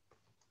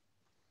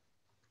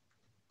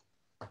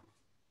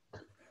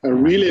 I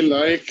really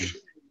like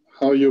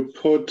how you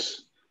put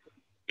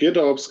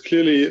GitOps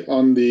clearly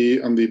on the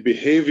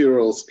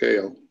behavioral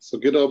scale. So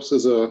GitOps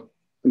is an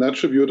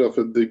attribute of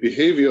the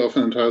behavior of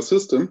an entire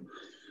system.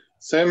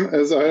 Same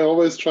as I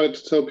always try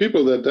to tell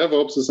people that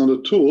DevOps is not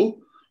a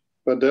tool,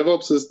 but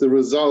DevOps is the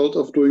result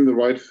of doing the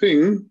right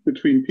thing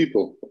between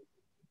people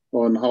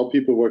on how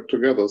people work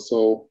together.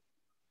 So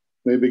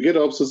maybe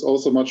GitOps is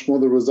also much more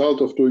the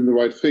result of doing the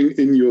right thing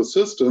in your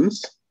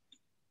systems,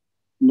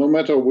 no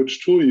matter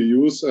which tool you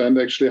use and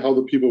actually how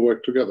the people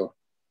work together.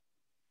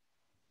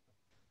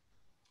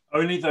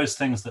 Only those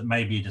things that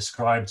may be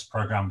described,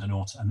 programmed, and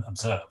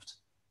observed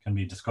can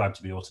be described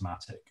to be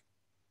automatic.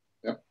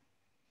 Yeah.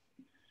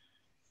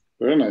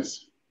 Very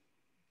nice.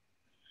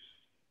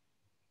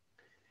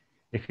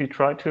 If you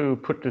try to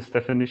put this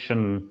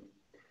definition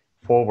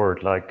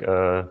forward, like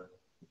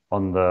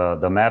on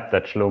the map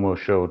that Shlomo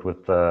showed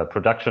with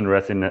production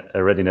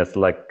readiness,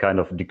 like kind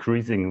of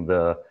decreasing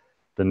the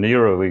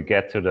nearer we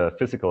get to the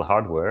physical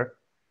hardware,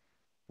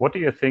 what do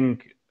you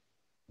think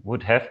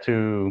would have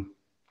to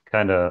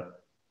kind of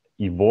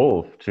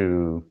evolve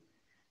to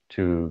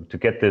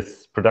get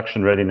this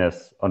production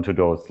readiness onto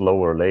those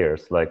lower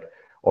layers? Like,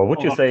 or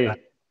would you say,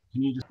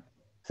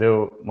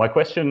 so my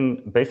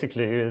question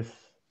basically is,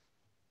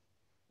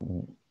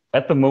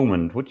 at the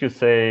moment, would you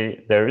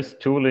say there is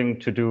tooling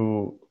to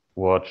do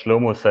what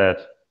Shlomo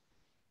said,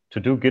 to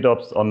do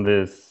GitOps on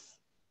this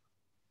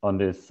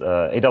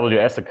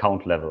AWS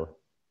account level?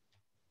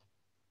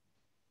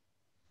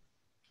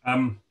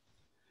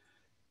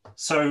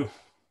 So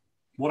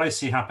what I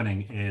see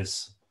happening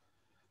is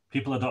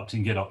people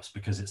adopting GitOps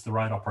because it's the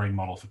right operating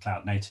model for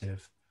cloud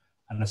native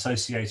and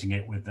associating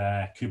it with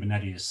their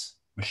Kubernetes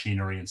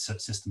machinery and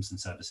systems and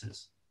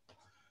services.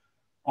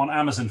 On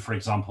Amazon, for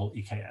example,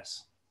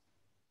 EKS.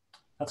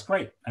 That's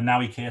great. And now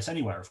EKS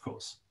Anywhere, of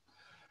course.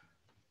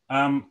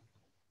 That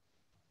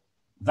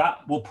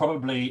will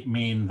probably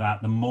mean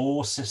that the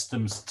more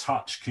systems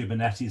touch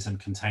Kubernetes and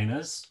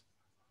containers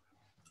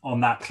on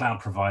that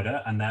cloud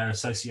provider and their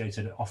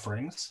associated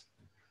offerings,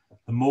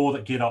 the more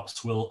that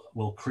GitOps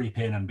will creep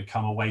in and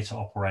become a way to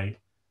operate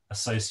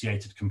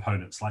associated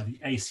components, like the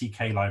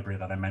ACK library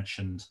that I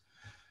mentioned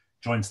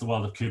joins the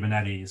world of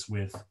Kubernetes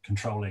with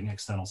controlling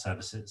external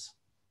services.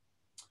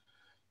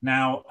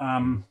 Now,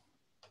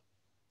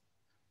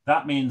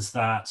 that means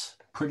that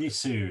pretty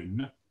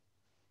soon,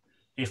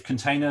 if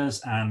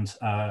containers and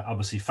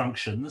obviously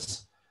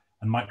functions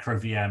and micro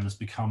VMs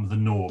become the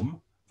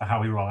norm for how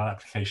we roll out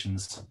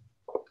applications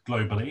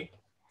globally,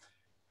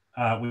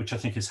 which I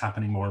think is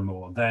happening more and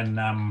more,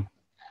 then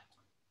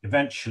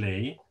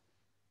eventually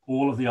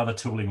all of the other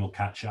tooling will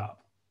catch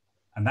up.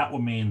 And that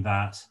will mean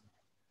that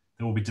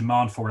there will be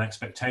demand for an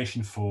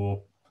expectation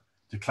for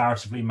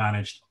declaratively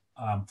managed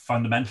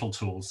fundamental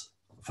tools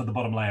for the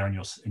bottom layer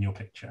in your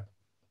picture.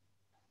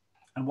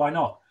 And why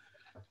not?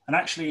 And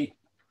actually,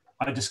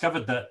 I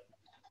discovered that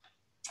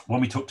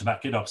when we talked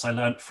about GitOps, I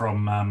learned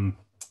from,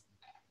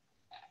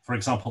 for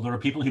example, there are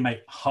people who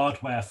make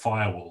hardware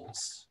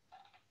firewalls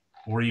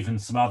or even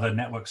some other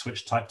network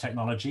switch type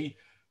technology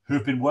who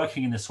have been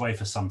working in this way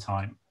for some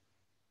time.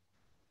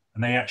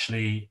 And they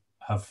actually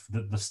have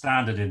the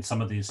standard in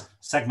some of these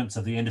segments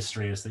of the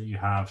industry is that you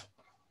have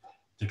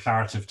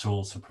declarative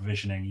tools for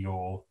provisioning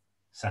your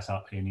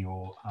setup in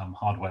your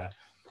hardware.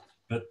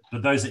 But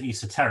those are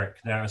esoteric.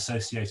 They're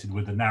associated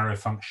with a narrow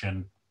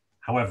function,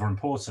 however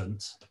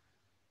important.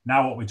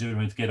 Now what we're doing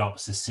with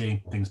GitOps is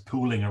seeing things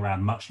pooling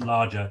around much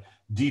larger,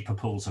 deeper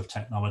pools of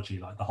technology,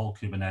 like the whole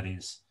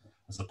Kubernetes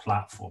as a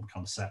platform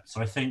concept.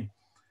 So I think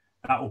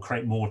that will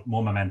create more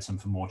momentum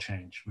for more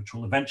change, which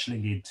will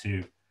eventually lead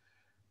to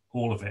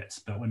all of it,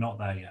 but we're not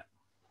there yet.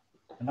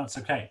 And that's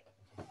okay.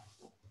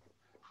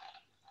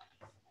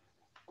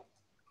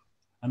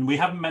 And we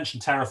haven't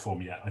mentioned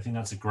Terraform yet. I think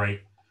that's a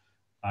great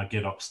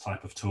GitOps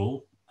type of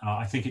tool.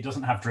 I think it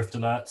doesn't have drift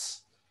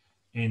alerts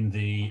in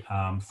the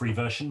free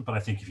version, but I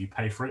think if you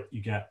pay for it,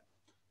 you get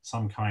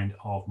some kind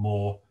of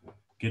more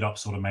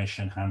GitOps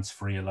automation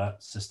hands-free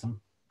alert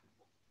system.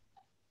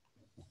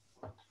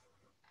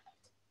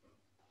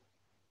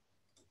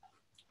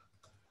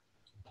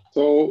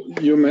 So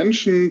you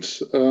mentioned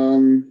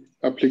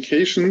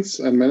applications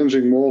and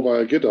managing more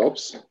via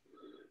GitOps.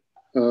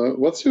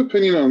 What's your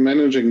opinion on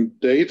managing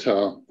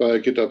data by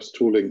GitOps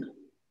tooling?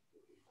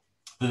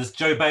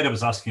 Joe Bader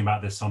was asking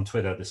about this on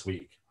Twitter this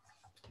week.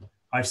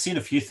 I've seen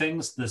a few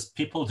things. There's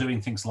people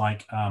doing things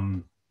like,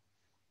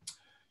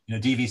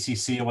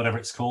 DVCC or whatever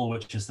it's called,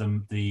 which is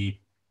the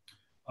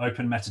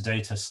open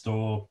metadata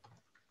store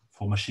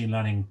for machine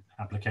learning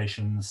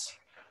applications.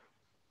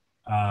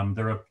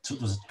 There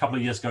was a couple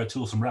of years ago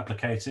tools from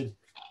Replicated,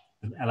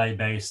 an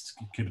LA-based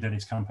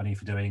Kubernetes company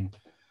for doing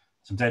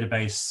some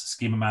database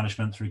schema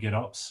management through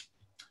GitOps.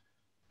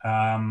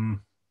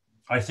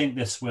 I think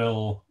this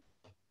will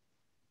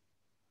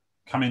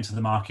come into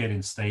the market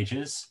in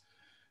stages.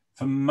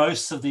 For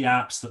most of the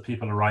apps that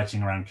people are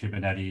writing around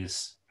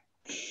Kubernetes,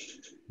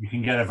 you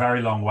can get a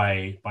very long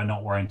way by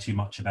not worrying too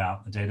much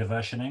about the data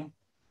versioning.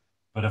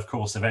 But of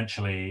course,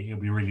 eventually,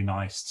 it'll be really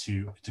nice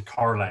to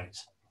correlate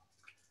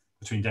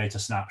between data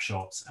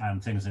snapshots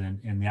and things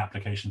in the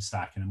application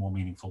stack in a more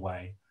meaningful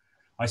way.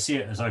 I see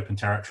it as open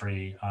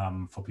territory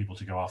for people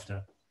to go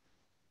after.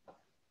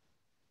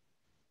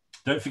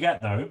 Don't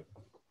forget, though,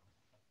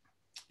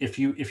 if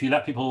you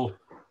let people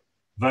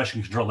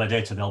version control their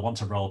data, they'll want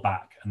to roll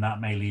back, and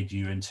that may lead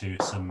you into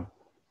some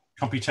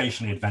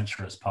computationally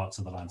adventurous parts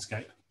of the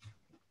landscape.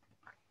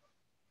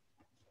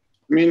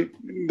 I mean,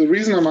 the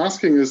reason I'm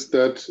asking is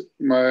that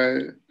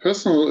my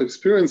personal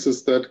experience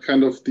is that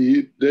kind of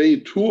the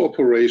day two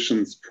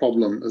operations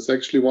problem is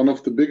actually one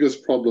of the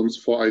biggest problems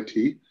for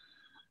IT,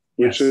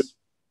 which is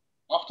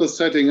after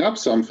setting up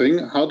something,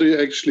 how do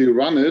you actually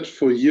run it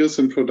for years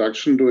in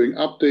production, doing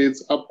updates,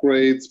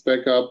 upgrades,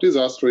 backup,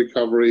 disaster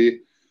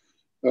recovery,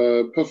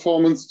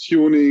 performance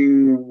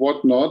tuning,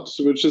 whatnot,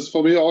 which is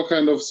for me all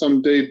kind of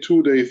some day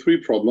two, day three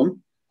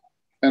problem.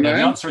 And the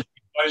answer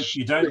is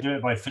you don't do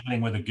it by fiddling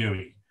with a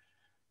GUI.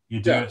 You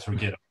do it through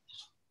GitOps.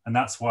 And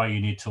that's why you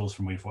need tools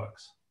from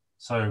Weaveworks.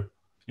 So,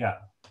 yeah.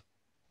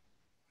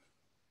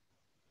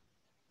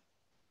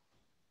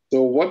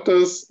 So what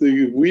does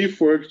the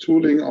Weaveworks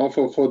tooling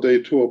offer for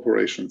day two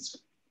operations?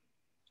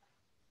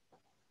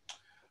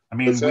 I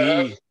mean, I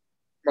have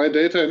my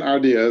data in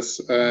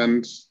RDS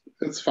and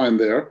it's fine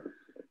there.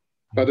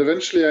 But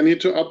eventually I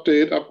need to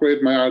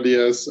upgrade my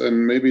RDS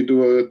and maybe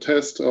do a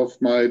test of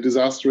my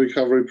disaster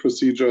recovery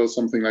procedure or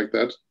something like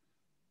that.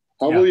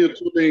 How will your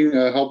tooling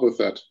help with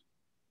that?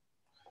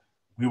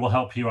 We will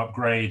help you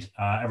upgrade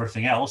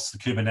everything else, the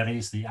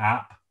Kubernetes, the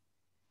app,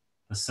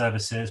 the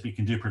services. We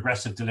can do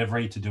progressive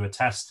delivery to do a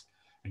test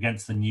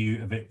against the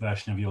new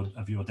version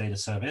of your data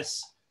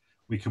service.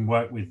 We can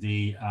work with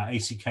the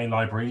ACK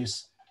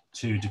libraries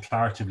to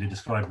declaratively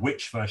describe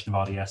which version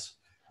of RDS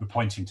we're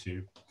pointing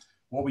to.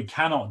 What we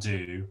cannot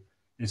do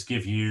is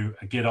give you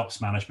a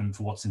GitOps management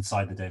for what's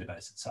inside the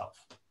database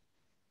itself.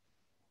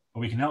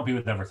 But we can help you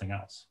with everything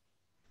else.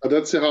 But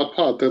that's the hard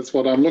part. That's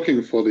what I'm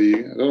looking for. I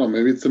don't know,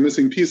 maybe it's the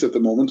missing piece at the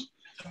moment.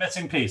 It's a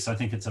missing piece. I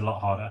think it's a lot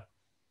harder.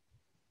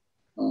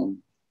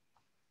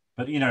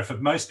 But for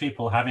most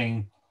people,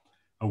 having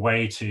a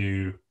way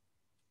to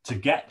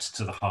get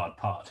to the hard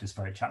part is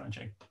very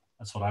challenging.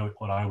 That's what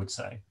I would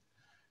say,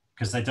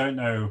 because they don't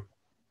know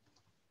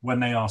when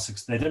they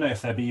don't know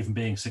if they're even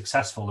being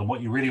successful. And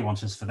what you really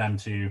want is for them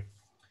to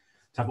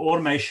have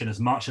automation as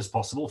much as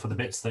possible for the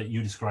bits that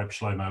you describe,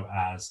 Shlomo,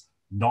 as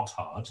not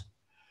hard.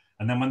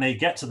 And then when they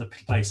get to the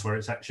place where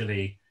it's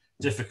actually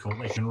difficult,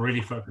 they can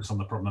really focus on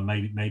the problem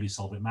and maybe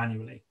solve it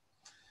manually.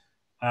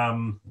 I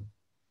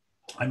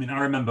mean, I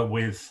remember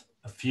with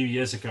a few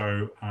years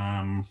ago,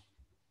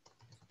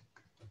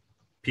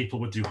 people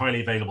would do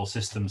highly available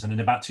systems. And in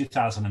about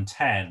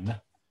 2010,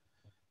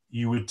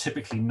 you would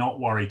typically not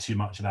worry too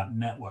much about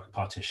network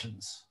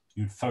partitions.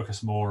 You'd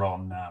focus more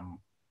on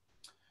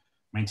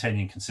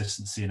maintaining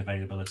consistency and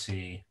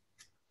availability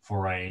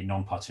for a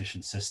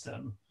non-partition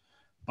system.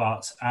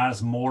 But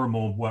as more and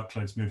more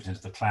workloads moved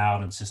into the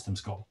cloud and systems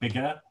got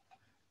bigger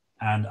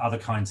and other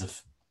kinds of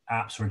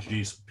apps were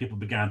introduced, people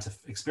began to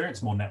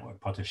experience more network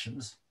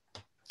partitions.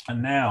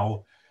 And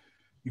now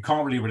you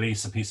can't really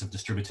release a piece of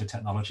distributed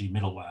technology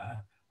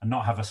middleware and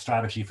not have a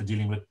strategy for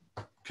dealing with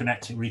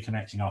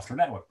reconnecting after a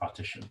network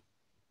partition.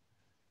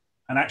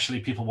 And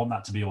actually people want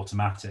that to be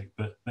automatic,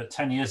 but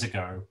 10 years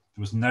ago,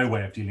 there was no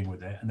way of dealing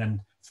with it. And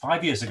then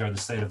 5 years ago, the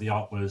state of the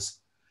art was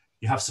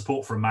you have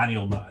support for a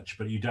manual merge,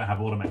 but you don't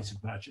have automated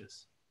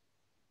merges.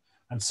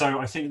 And so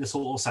I think this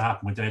will also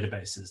happen with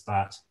databases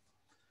that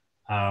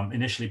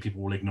initially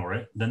people will ignore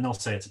it. Then they'll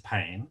say it's a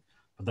pain,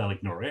 but they'll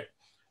ignore it.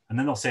 And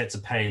then they'll say it's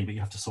a pain, but you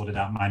have to sort it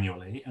out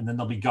manually. And then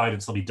there'll be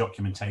guidance, there'll be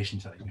documentation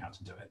telling you how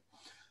to do it.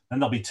 Then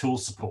there'll be tool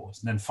support.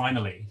 And then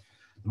finally,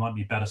 there might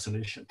be a better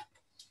solution.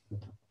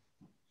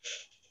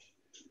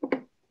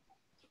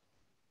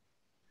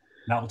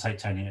 That will take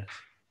 10 years.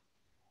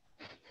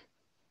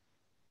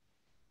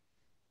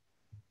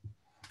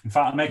 In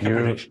fact, I'll make a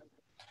prediction.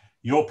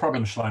 Your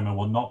problem, Shlomo,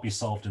 will not be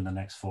solved in the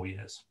next 4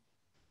 years.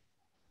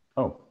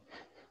 Oh.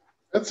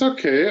 That's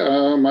okay.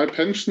 My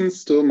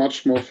pension's still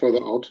much more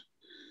further out.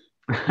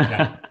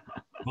 Yeah.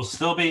 We'll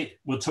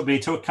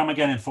come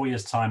again in 4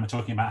 years' time. We're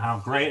talking about how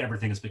great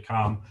everything has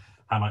become,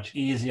 how much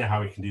easier, how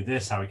we can do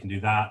this, how we can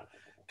do that.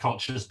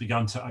 Culture's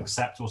begun to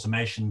accept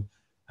automation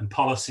and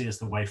policy is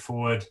the way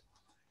forward.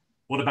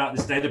 What about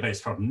this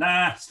database problem?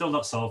 Nah, still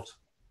not solved.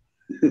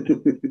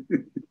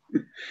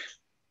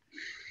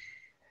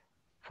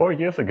 4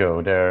 years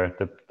ago,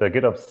 the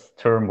GitOps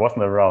term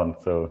wasn't around,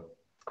 so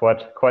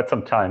it's quite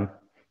some time.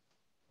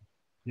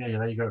 Yeah,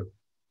 there you go.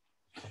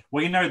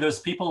 Well, you know, there's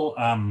people,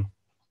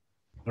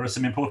 there are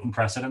some important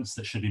precedents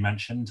that should be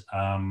mentioned.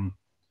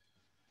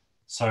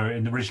 So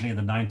originally in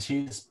the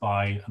 90s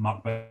by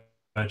Mark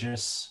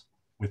Burgess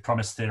with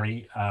Promise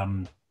Theory,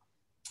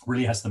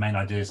 really has the main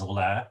ideas all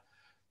there.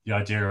 The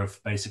idea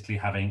of basically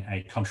having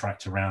a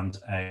contract around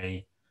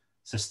a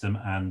system,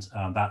 and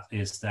that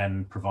is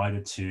then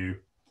provided to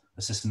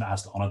a system that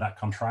has to honor that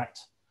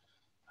contract,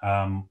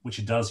 which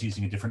it does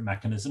using a different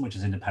mechanism, which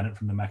is independent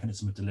from the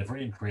mechanism of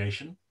delivery and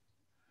creation.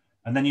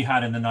 And then you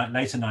had in the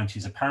later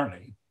 90s,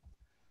 apparently,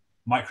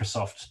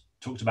 Microsoft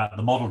talked about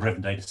the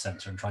model-driven data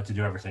center and tried to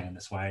do everything in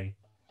this way.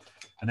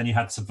 And then you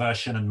had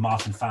Subversion and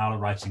Martin Fowler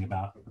writing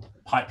about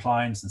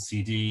pipelines and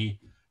CD.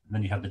 And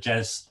then you have the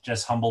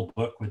Jez Humble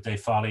book with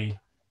Dave Farley,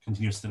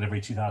 Continuous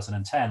Delivery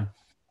 2010.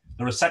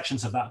 There are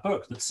sections of that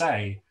book that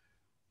say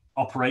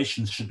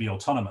operations should be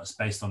autonomous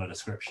based on a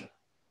description.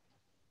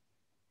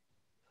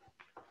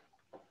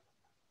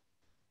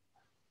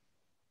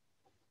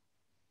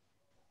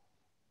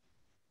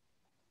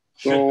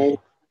 So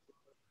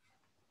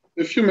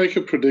if you make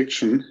a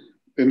prediction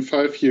in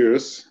 5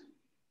 years,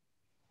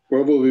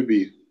 where will we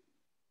be?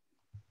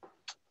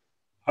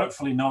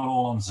 Hopefully not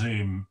all on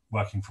Zoom,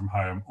 working from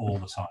home all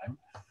the time.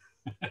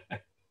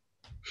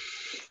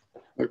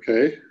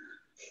 Okay.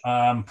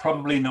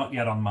 Probably not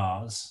yet on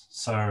Mars,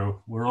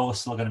 so we're all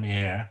still going to be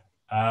here.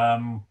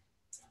 I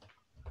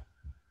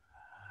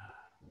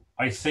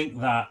think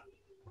that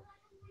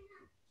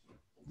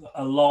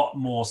a lot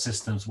more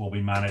systems will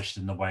be managed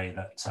in the way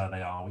that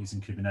they are using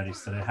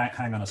Kubernetes today.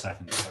 Hang on a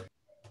second.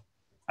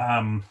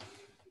 I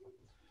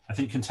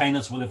think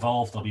containers will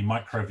evolve. There'll be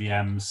micro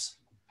VMs.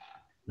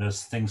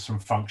 There's things from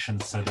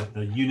functions, so that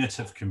the unit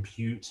of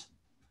compute,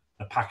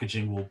 the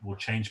packaging will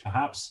change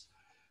perhaps.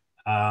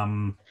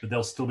 But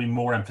there'll still be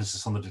more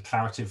emphasis on the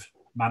declarative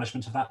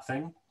management of that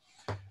thing.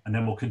 And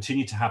then we'll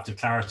continue to have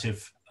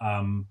declarative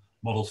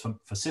models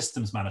for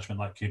systems management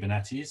like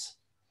Kubernetes.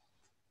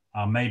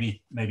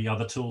 Maybe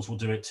other tools will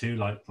do it too,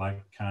 like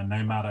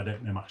Nomad. I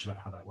don't know much about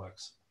how that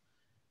works.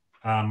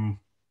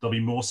 There'll be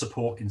more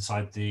support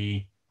inside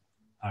the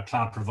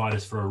cloud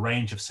providers for a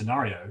range of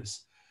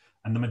scenarios.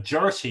 And the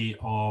majority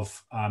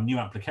of new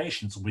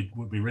applications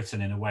will be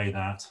written in a way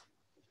that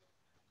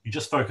you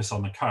just focus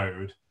on the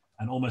code,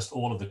 and almost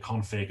all of the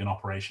config and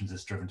operations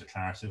is driven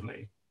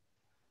declaratively.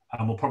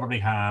 And we'll probably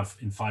have,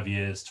 in 5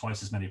 years,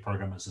 twice as many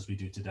programmers as we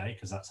do today,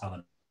 because that's how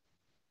the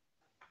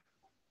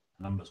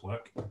numbers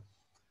work.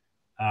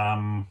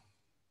 And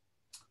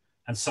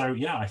so,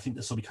 yeah, I think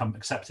this will become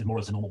accepted more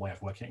as a normal way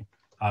of working.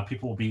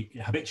 People will be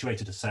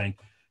habituated to saying,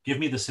 give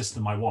me the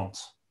system I want.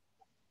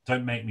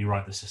 Don't make me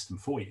write the system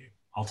for you.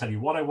 I'll tell you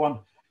what I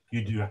want.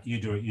 You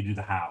do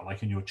the how,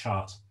 like in your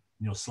chart,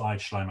 in your slide,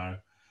 Shlomo.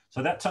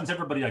 So that turns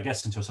everybody, I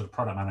guess, into a sort of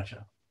product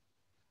manager,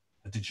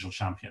 a digital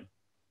champion.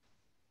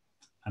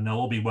 And they'll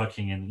all be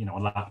working in,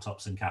 on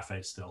laptops in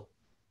cafes still.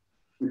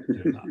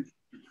 Doing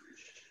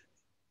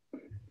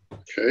that.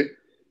 Okay.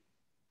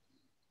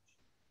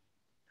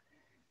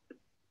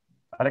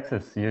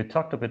 Alexis, you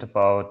talked a bit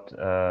about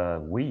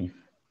Weave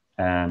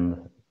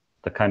and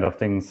the kind of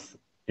things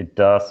it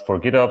does for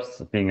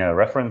GitOps, being a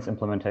reference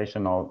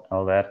implementation,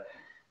 all that.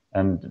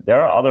 And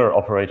there are other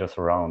operators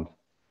around.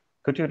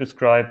 Could you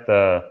describe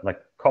the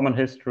common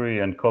history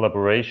and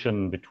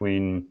collaboration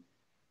between,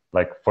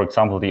 for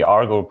example, the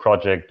Argo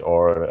project,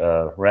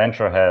 or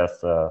Rancher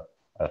has a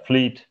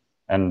fleet,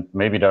 and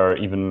maybe there are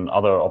even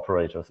other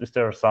operators? Is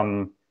there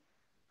some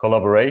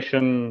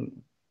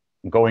collaboration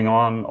going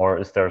on, or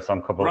is there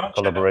some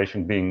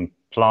collaboration being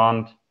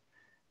planned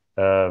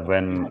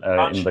when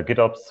in the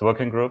GitOps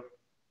working group?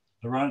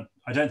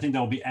 I don't think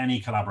there will be any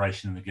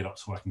collaboration in the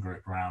GitOps working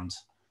group around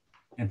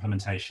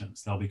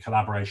implementations. There'll be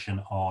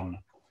collaboration on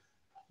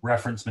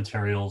reference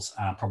materials,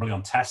 probably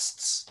on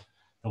tests.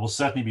 There will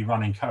certainly be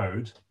running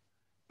code,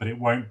 but there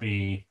won't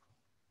be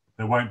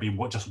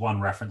just one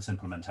reference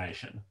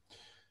implementation.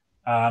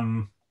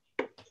 I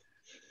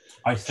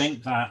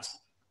think that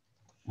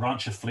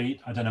Rancher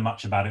Fleet, I don't know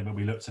much about it, but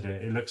we looked at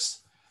it. It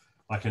looks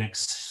like an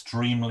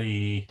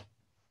extremely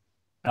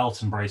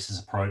belt and braces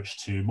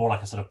approach to more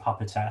like a sort of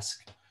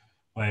Puppet-esque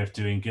way of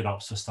doing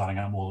GitOps for starting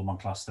out more than one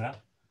cluster,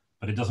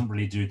 but it doesn't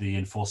really do the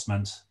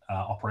enforcement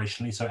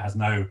operationally. So it has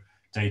no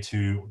day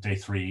 2, day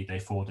 3, day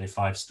 4, day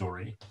 5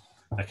 story.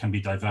 There can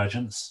be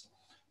divergence.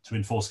 To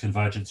enforce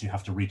convergence, you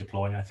have to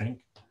redeploy, I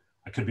think.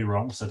 I could be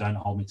wrong, so don't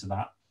hold me to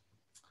that.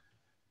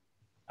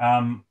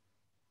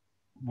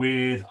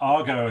 With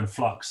Argo and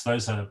Flux,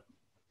 those are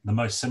the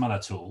most similar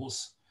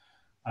tools.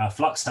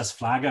 Flux has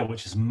Flagger,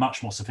 which is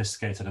much more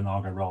sophisticated than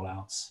Argo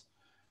rollouts.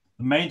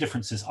 The main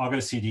difference is Argo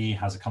CD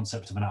has a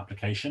concept of an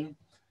application,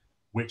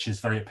 which is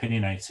very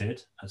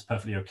opinionated. That's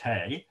perfectly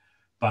okay,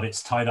 but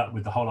it's tied up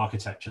with the whole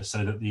architecture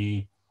so that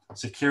the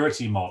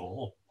security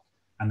model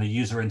and the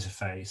user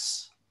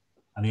interface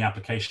and the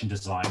application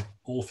design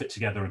all fit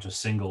together into a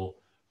single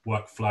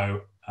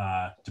workflow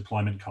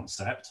deployment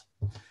concept,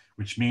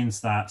 which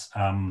means that,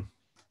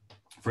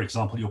 for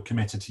example, you're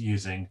committed to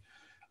using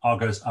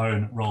Argo's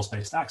own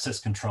roles-based access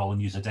control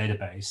and user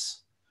database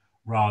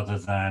rather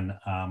than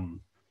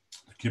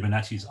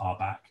Kubernetes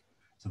RBAC.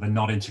 So they're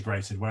not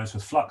integrated. Whereas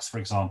with Flux, for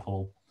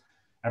example,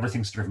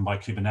 everything's driven by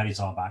Kubernetes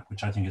RBAC,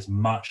 which I think is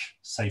much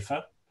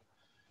safer.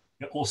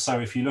 Also,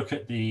 if you look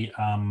at the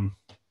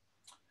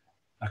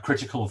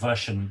critical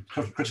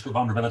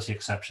vulnerability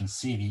exceptions,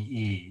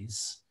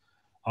 CVEs,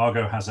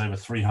 Argo has over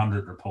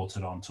 300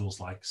 reported on tools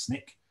like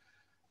SNCC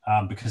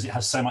because it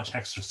has so much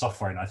extra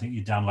software. And I think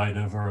you download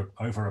over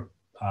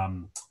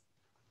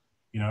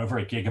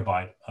a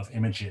gigabyte of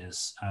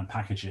images and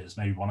packages,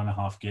 maybe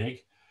 1.5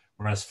 gig,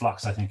 whereas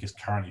Flux, I think, is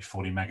currently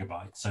 40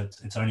 megabytes. So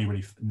it's only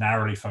really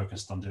narrowly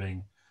focused on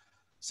doing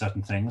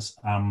certain things.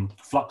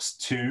 Flux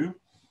 2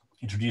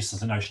 introduces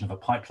the notion of a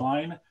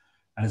pipeline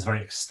and is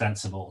very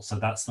extensible. So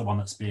that's the one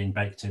that's being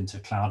baked into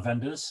cloud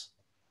vendors.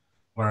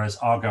 Whereas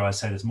Argo, I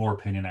said, is more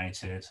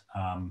opinionated.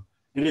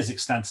 It is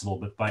extensible,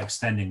 but by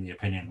extending the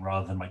opinion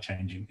rather than by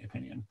changing the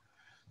opinion.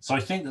 So I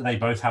think that they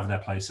both have their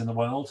place in the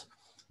world.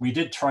 We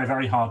did try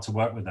very hard to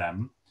work with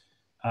them.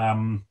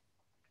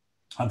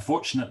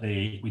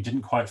 Unfortunately, we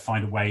didn't quite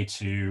find a way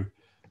to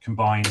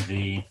combine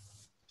they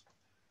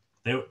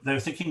were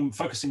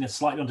focusing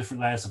slightly on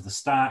different layers of the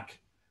stack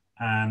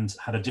and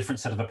had a different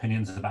set of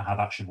opinions about how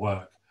that should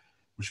work,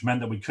 which meant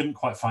that we couldn't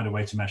quite find a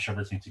way to mesh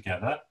everything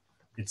together.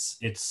 It's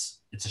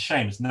a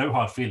shame. It's no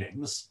hard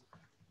feelings.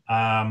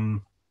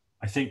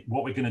 I think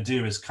what we're going to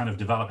do is kind of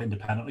develop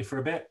independently for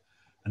a bit,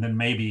 and then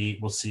maybe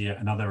we'll see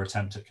another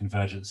attempt at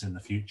convergence in the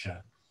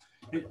future.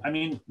 I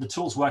mean, the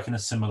tools work in a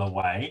similar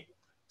way,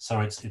 so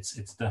it's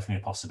definitely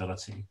a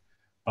possibility.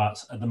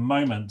 But at the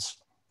moment,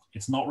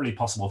 it's not really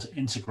possible to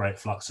integrate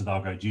Flux with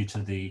Argo due to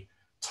the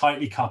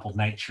tightly coupled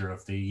nature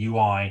of the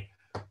UI,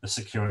 the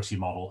security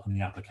model, and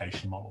the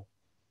application model.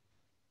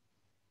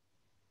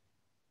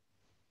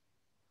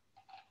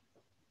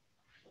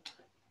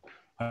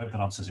 I hope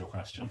that answers your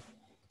question.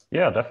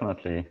 Yeah,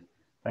 definitely.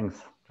 Thanks.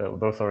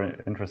 Those are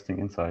interesting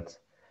insights.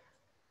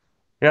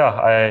 Yeah,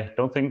 I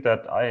don't think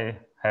that I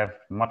have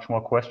much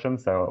more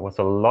questions. There was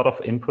a lot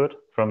of input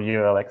from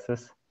you,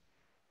 Alexis.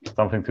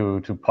 Something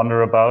to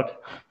ponder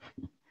about.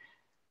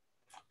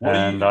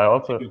 And I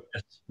also...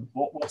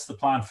 What's the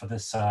plan for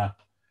this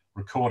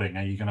recording?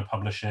 Are you going to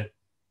publish it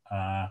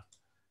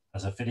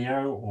as a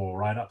video or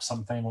write up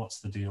something? What's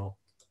the deal?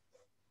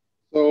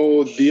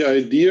 So the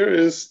idea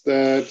is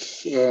that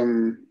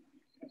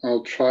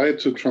I'll try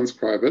to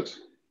transcribe it.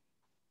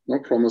 No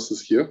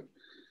promises here.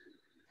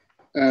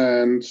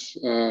 And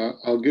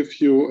I'll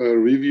give you a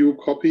review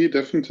copy,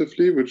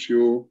 definitively, which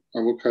I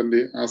will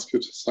kindly ask you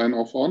to sign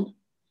off on.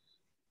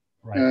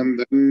 Right. And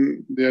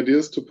then the idea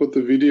is to put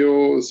the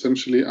video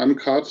essentially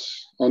uncut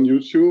on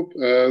YouTube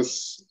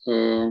as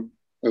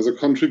a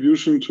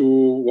contribution to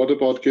What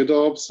About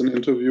GitOps, an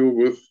interview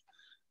with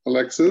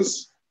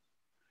Alexis.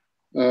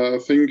 I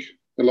think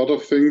a lot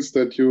of things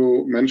that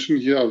you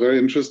mentioned here are very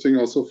interesting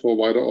also for a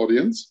wider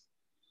audience.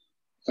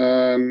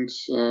 And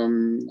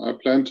I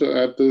plan to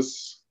add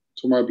this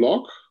to my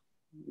blog.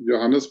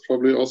 Johannes,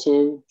 probably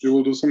also you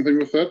will do something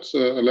with that.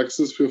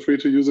 Alexis, feel free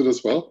to use it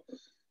as well.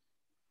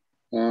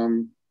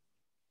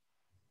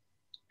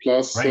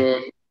 Plus,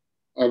 I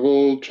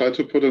will try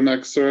to put an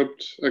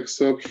excerpt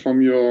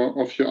from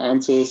your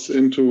answers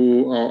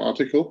into our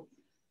article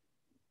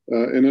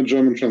in a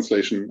German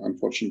translation,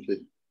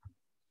 unfortunately.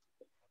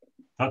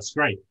 That's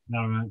great.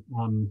 Now,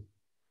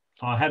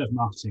 our head of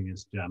marketing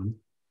is German,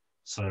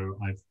 so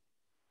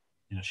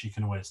she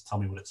can always tell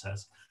me what it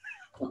says.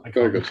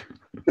 Very good.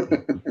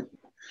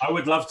 I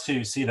would love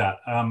to see that.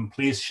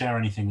 Please share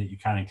anything that you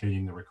can,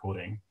 including the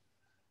recording.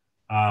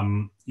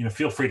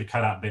 Feel free to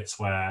cut out bits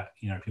where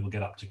people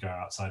get up to go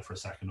outside for a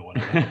second or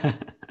whatever.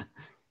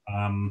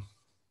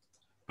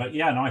 But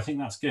yeah, no, I think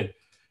that's good.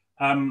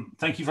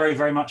 Thank you very,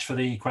 very much for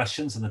the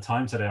questions and the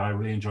time today. I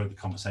really enjoyed the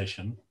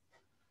conversation.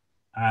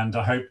 And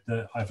I hope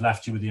that I've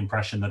left you with the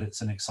impression that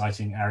it's an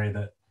exciting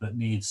area that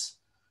needs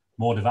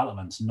more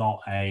development,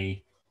 not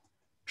a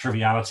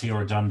triviality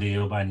or a done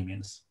deal by any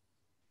means.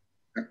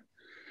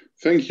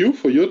 Thank you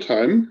for your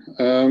time.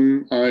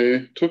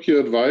 I took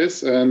your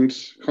advice and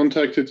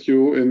contacted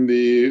you in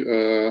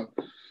the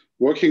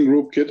working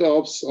group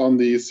GitOps on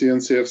the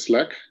CNCF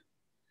Slack.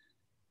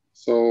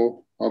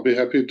 So I'll be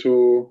happy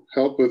to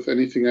help with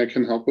anything I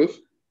can help with.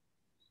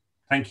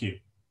 Thank you.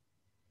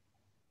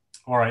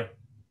 All right.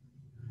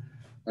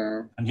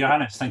 And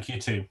Johannes, thank you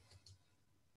too.